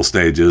 festival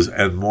stages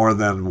and more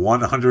than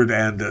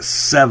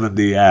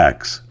 170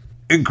 acts.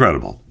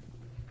 Incredible.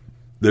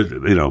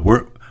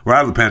 We're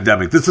out of the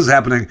pandemic. This is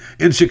happening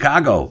in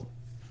Chicago.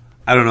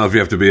 I don't know if you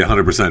have to be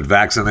 100%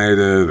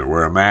 vaccinated or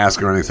wear a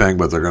mask or anything,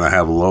 but they're going to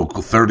have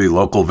 30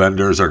 local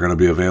vendors are going to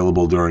be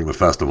available during the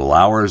festival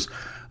hours,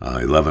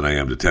 11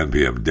 a.m. to 10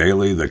 p.m.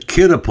 daily. The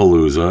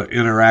Kidapalooza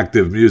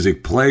Interactive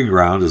Music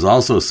Playground is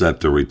also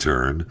set to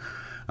return.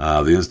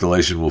 The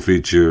installation will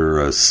feature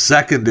a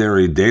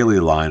secondary daily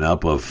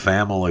lineup of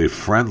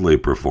family-friendly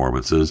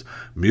performances,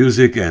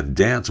 music and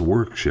dance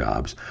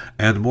workshops,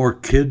 and more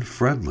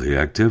kid-friendly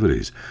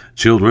activities.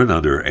 Children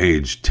under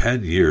age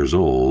 10 years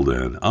old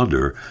and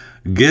under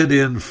get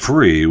in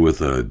free with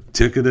a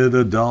ticketed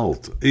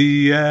adult.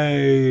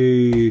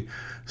 Yay!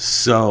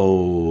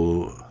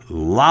 So,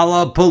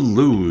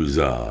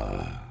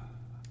 Lollapalooza.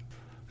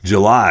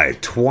 July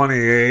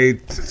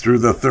 28th through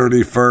the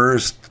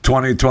 31st,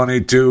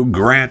 2022,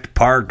 Grant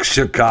Park,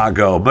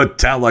 Chicago.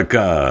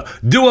 Metallica,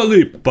 Dua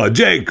Lipa,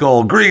 J.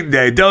 Cole, Green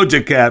Day,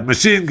 Doja Cat,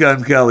 Machine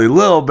Gun Kelly,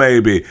 Lil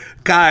Baby,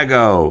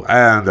 Kygo,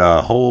 and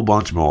a whole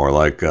bunch more,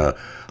 like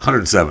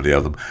 170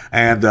 of them.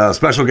 And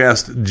special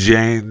guest,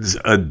 Jane's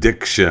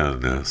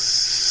Addiction.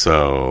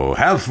 So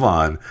have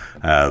fun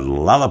at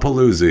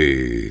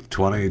Lollapalooza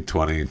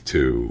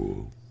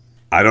 2022.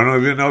 I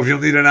don't even know if you'll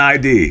need an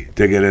ID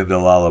to get into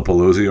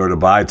Lollapalooza or to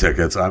buy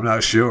tickets. I'm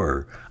not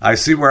sure. I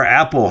see where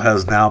Apple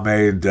has now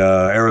made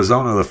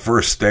Arizona the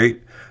first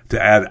state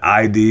to add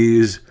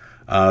IDs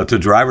to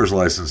driver's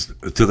license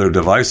to their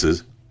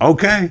devices.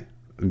 Okay,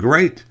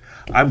 great.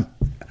 I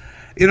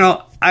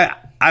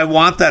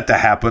want that to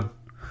happen.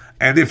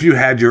 And if you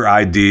had your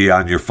ID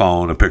on your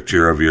phone, a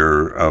picture of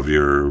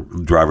your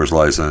driver's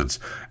license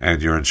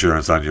and your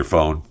insurance on your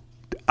phone,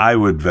 I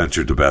would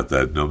venture to bet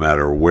that no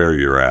matter where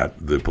you're at,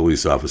 the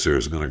police officer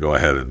is going to go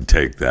ahead and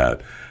take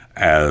that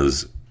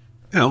as,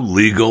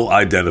 legal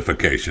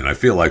identification. I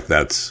feel like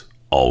that's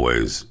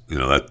always,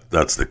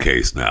 that's the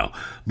case now.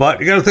 But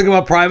you got to think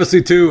about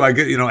privacy too. I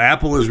get,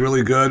 Apple is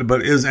really good,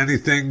 but is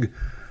anything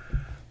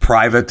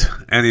private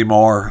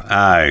anymore?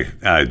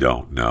 I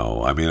don't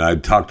know. I mean, I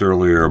talked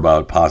earlier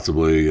about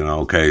possibly,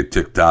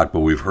 TikTok,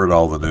 but we've heard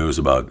all the news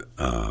about,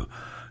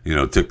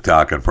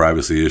 TikTok and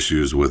privacy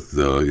issues with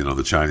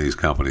the Chinese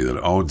company that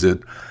owns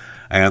it.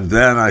 And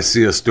then I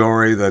see a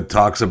story that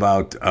talks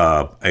about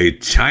a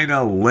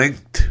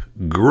China-linked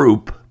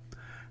group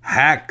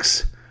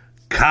hacks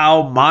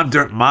cow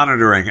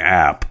monitoring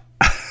app.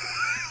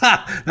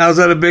 Now, is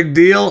that a big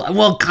deal?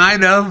 Well,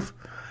 kind of.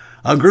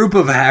 A group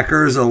of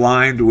hackers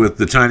aligned with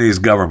the Chinese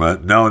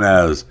government, known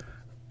as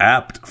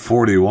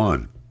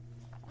APT41,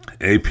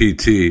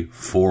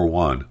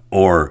 APT41,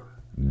 or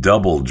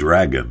Double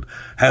Dragon,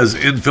 has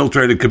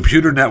infiltrated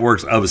computer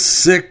networks of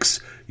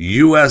 6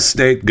 U.S.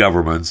 state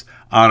governments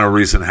on a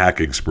recent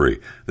hacking spree.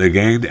 They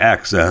gained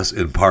access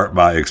in part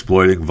by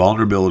exploiting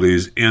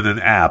vulnerabilities in an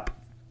app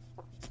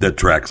that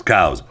tracks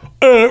cows.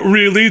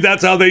 Really?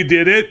 That's how they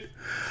did it?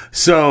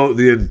 So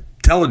the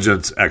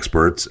intelligence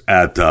experts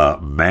at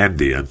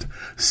Mandiant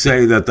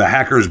say that the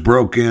hackers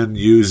broke in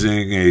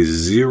using a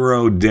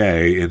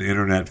 0-day in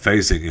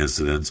internet-facing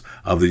incidents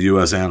of the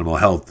U.S. Animal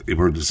Health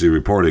Emergency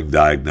Reporting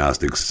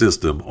Diagnostic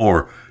System,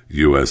 or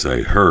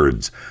USA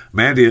HERDS.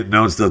 Mandiant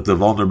notes that the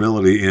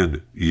vulnerability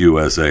in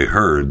USA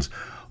HERDS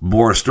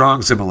bore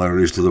strong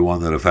similarities to the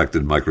one that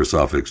affected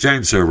Microsoft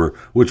Exchange Server,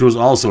 which was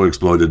also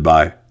exploited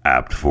by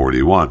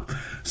APT41.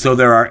 So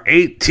there are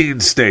 18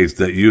 states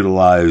that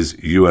utilize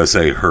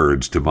USA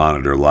HERDS to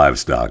monitor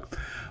livestock,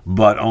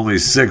 but only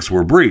 6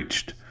 were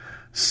breached.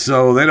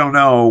 So they don't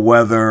know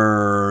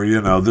whether,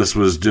 this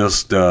was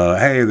just,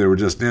 hey, they were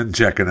just in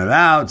checking it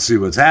out, see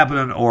what's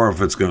happening, or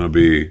if it's going to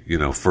be,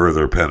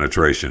 further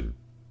penetration.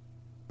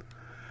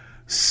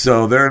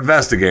 So they're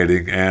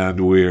investigating,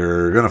 and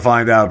we're going to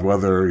find out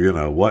whether,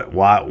 what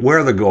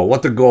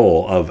the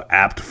goal of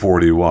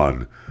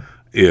APT41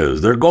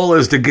 is. Their goal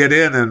is to get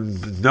in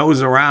and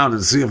nose around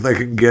and see if they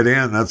can get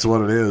in. That's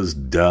what it is.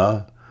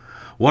 Duh.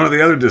 One of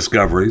the other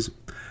discoveries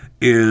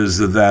is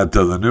that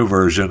the new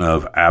version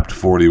of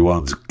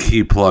APT41's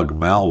Keyplug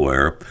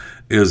malware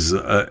is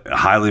a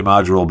highly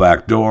modular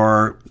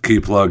backdoor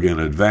Keyplug in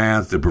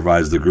advance. It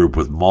provides the group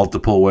with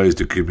multiple ways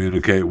to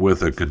communicate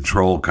with and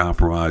control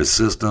compromised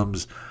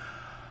systems.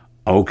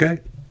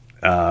 Okay.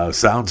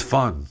 Sounds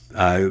fun.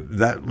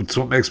 That's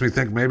what makes me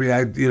think maybe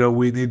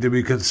we need to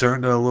be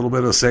concerned a little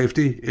bit of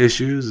safety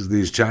issues.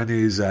 These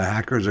Chinese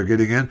hackers are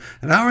getting in.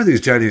 And how are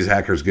these Chinese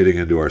hackers getting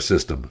into our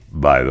system,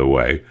 by the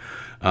way?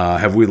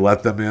 Have we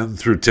let them in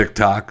through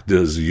TikTok?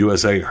 Does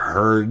USA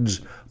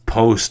HERDS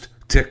post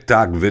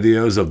TikTok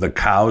videos of the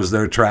cows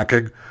they're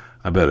tracking?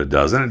 I bet it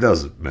does. And it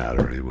doesn't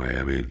matter anyway.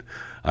 I mean,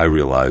 I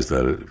realize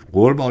that.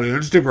 What about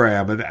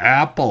Instagram and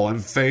Apple and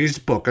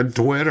Facebook and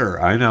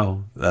Twitter? I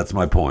know. That's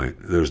my point.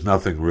 There's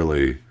nothing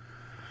really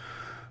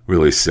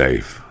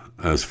safe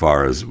as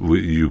far as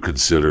you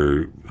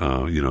consider,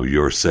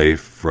 you're safe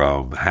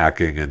from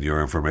hacking and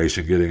your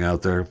information getting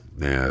out there.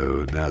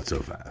 No, not so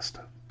fast.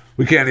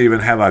 We can't even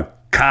have a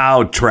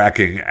cow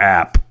tracking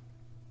app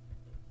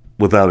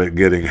without it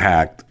getting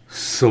hacked.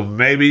 So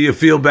maybe you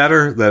feel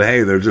better that,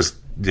 hey, they're just,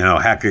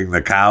 hacking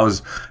the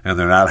cows and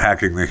they're not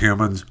hacking the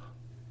humans.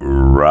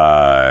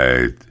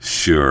 Right,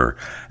 sure.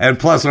 And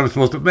plus, I'm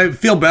supposed to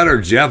feel better,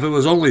 Jeff. It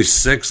was only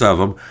 6 of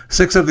them,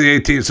 6 of the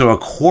 18, so a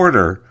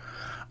quarter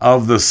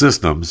of the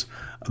systems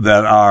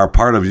that are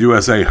part of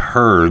USA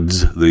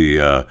HERDS,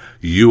 the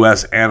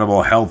U.S.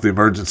 Animal Health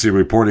Emergency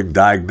Reporting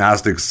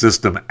Diagnostic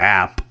System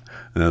app.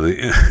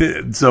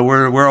 So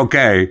we're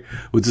okay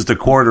with just a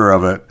quarter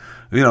of it,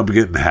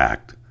 getting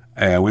hacked.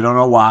 And we don't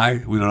know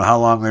why. We don't know how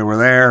long they were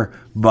there,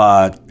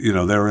 but, they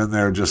were in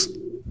there just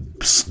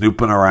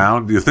snooping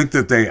around. Do you think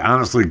that they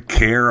honestly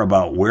care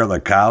about where the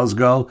cows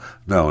go?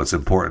 No, it's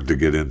important to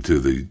get into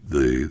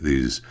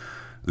these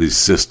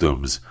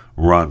systems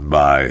run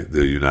by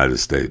the United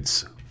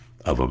States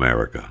of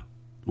America,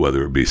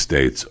 whether it be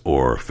states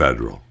or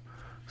federal.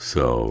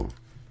 So,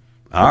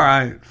 all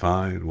right,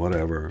 fine,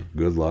 whatever.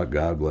 Good luck.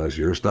 God bless.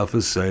 Your stuff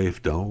is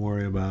safe. Don't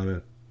worry about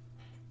it.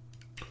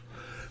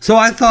 So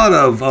I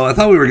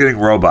thought we were getting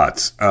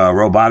robots,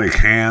 robotic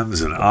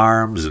hands and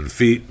arms and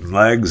feet and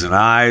legs and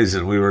eyes,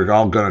 and we were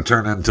all going to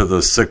turn into the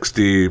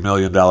 $60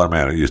 million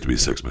man. It used to be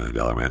 $6 million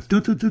man.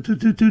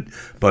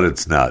 But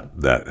it's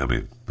not that,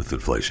 with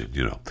inflation,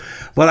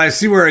 But I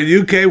see where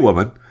a UK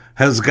woman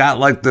has got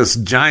like this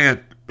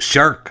giant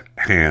shark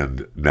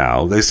hand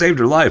now. They saved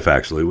her life,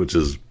 actually, which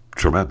is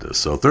tremendous.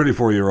 So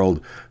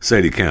 34-year-old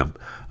Sadie Kemp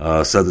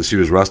said that she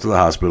was rushed to the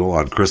hospital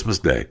on Christmas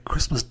Day.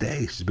 Christmas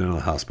Day, she's been in the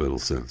hospital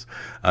since.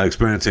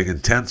 Experiencing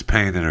intense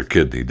pain in her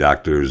kidney.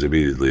 Doctors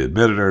immediately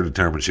admitted her,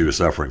 determined she was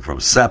suffering from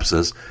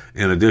sepsis,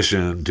 in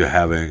addition to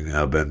having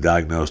been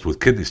diagnosed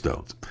with kidney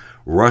stones.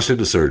 Rushed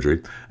into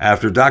surgery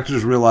after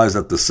doctors realized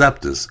that the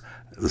sepsis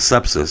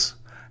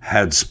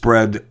had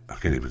spread. I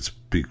can't even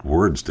speak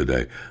words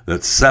today.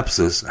 That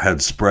sepsis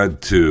had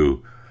spread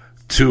to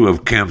 2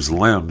 of Kemp's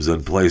limbs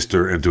and placed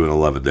her into an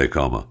 11-day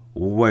coma.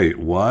 Wait,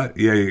 what?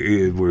 Yeah,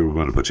 we were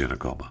going to put you in a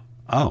coma.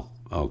 Oh,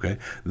 okay.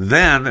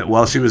 Then,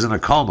 while she was in a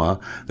coma,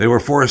 they were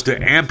forced to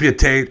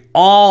amputate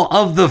all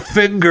of the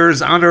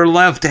fingers on her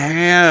left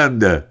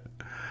hand.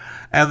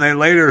 And they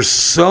later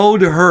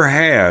sewed her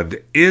hand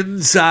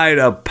inside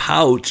a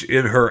pouch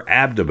in her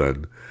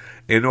abdomen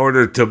in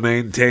order to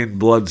maintain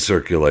blood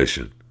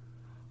circulation.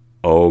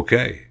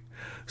 Okay.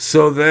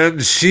 So then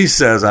she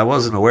says, I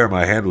wasn't aware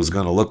my hand was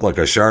going to look like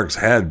a shark's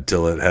head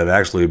till it had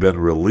actually been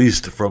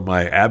released from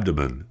my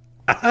abdomen.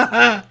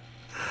 I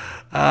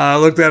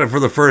looked at it for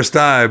the first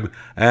time,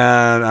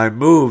 and I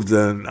moved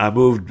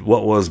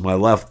what was my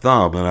left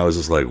thumb, and I was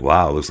just like,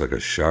 wow, it looks like a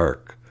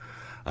shark.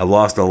 I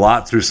lost a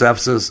lot through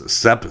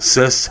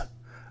sepsis,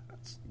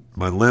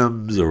 my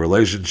limbs, a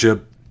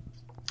relationship,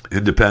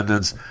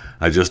 independence.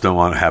 I just don't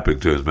want it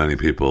happening to as many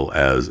people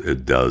as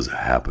it does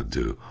happen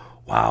to.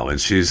 Wow, and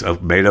she's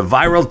made a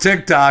viral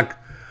TikTok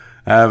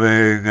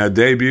having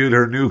debuted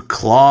her new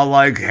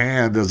claw-like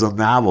hand as a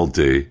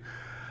novelty.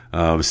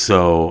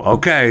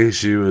 Okay,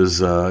 she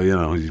was, I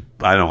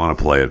don't want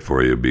to play it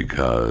for you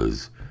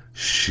because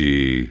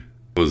she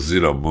was,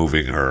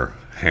 moving her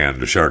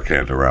hand, the shark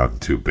hand,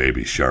 around to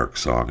Baby Shark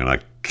song, and I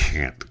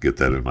can't get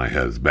that in my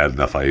head. It's bad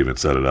enough I even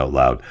said it out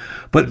loud.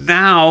 But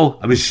now,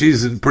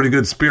 she's in pretty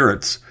good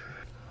spirits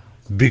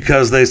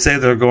because they say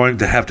they're going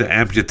to have to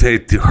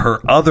amputate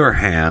her other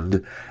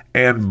hand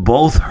and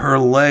both her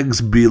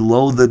legs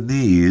below the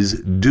knees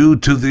due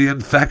to the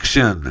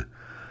infection.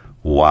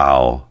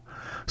 Wow.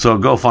 So a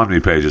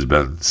GoFundMe page has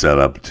been set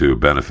up to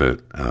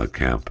benefit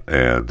Kemp,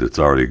 and it's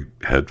already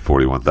had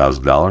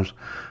 $41,000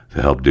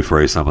 to help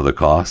defray some of the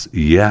costs.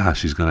 Yeah,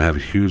 she's going to have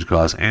huge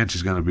costs, and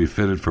she's going to be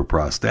fitted for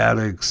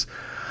prosthetics.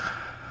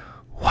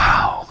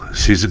 Wow.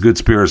 She's in good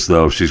spirits,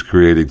 though. She's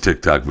creating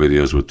TikTok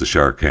videos with the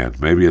shark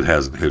hand. Maybe it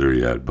hasn't hit her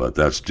yet, but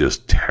that's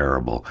just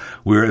terrible.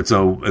 It's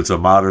a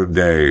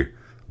modern-day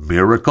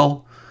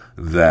miracle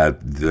that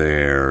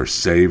they're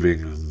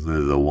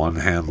saving the one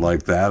hand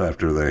like that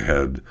after they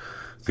had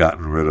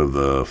gotten rid of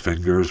the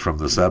fingers from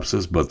the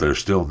sepsis, but they're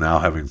still now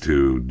having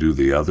to do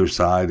the other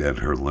side and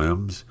her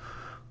limbs.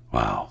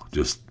 Wow,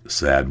 just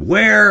sad.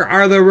 Where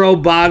are the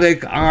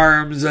robotic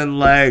arms and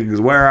legs?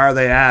 Where are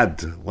they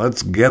at?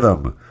 Let's get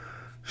them.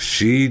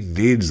 She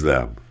needs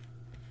them.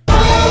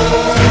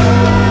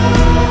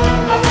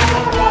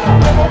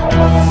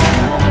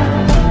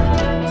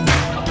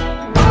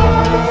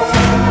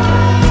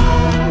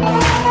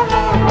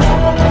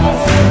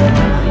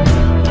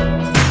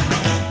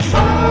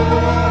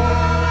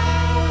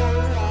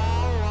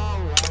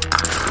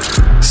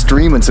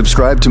 Stream and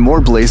subscribe to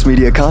more Blaze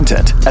Media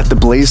content at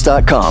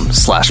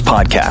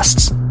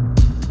theblaze.com/podcasts.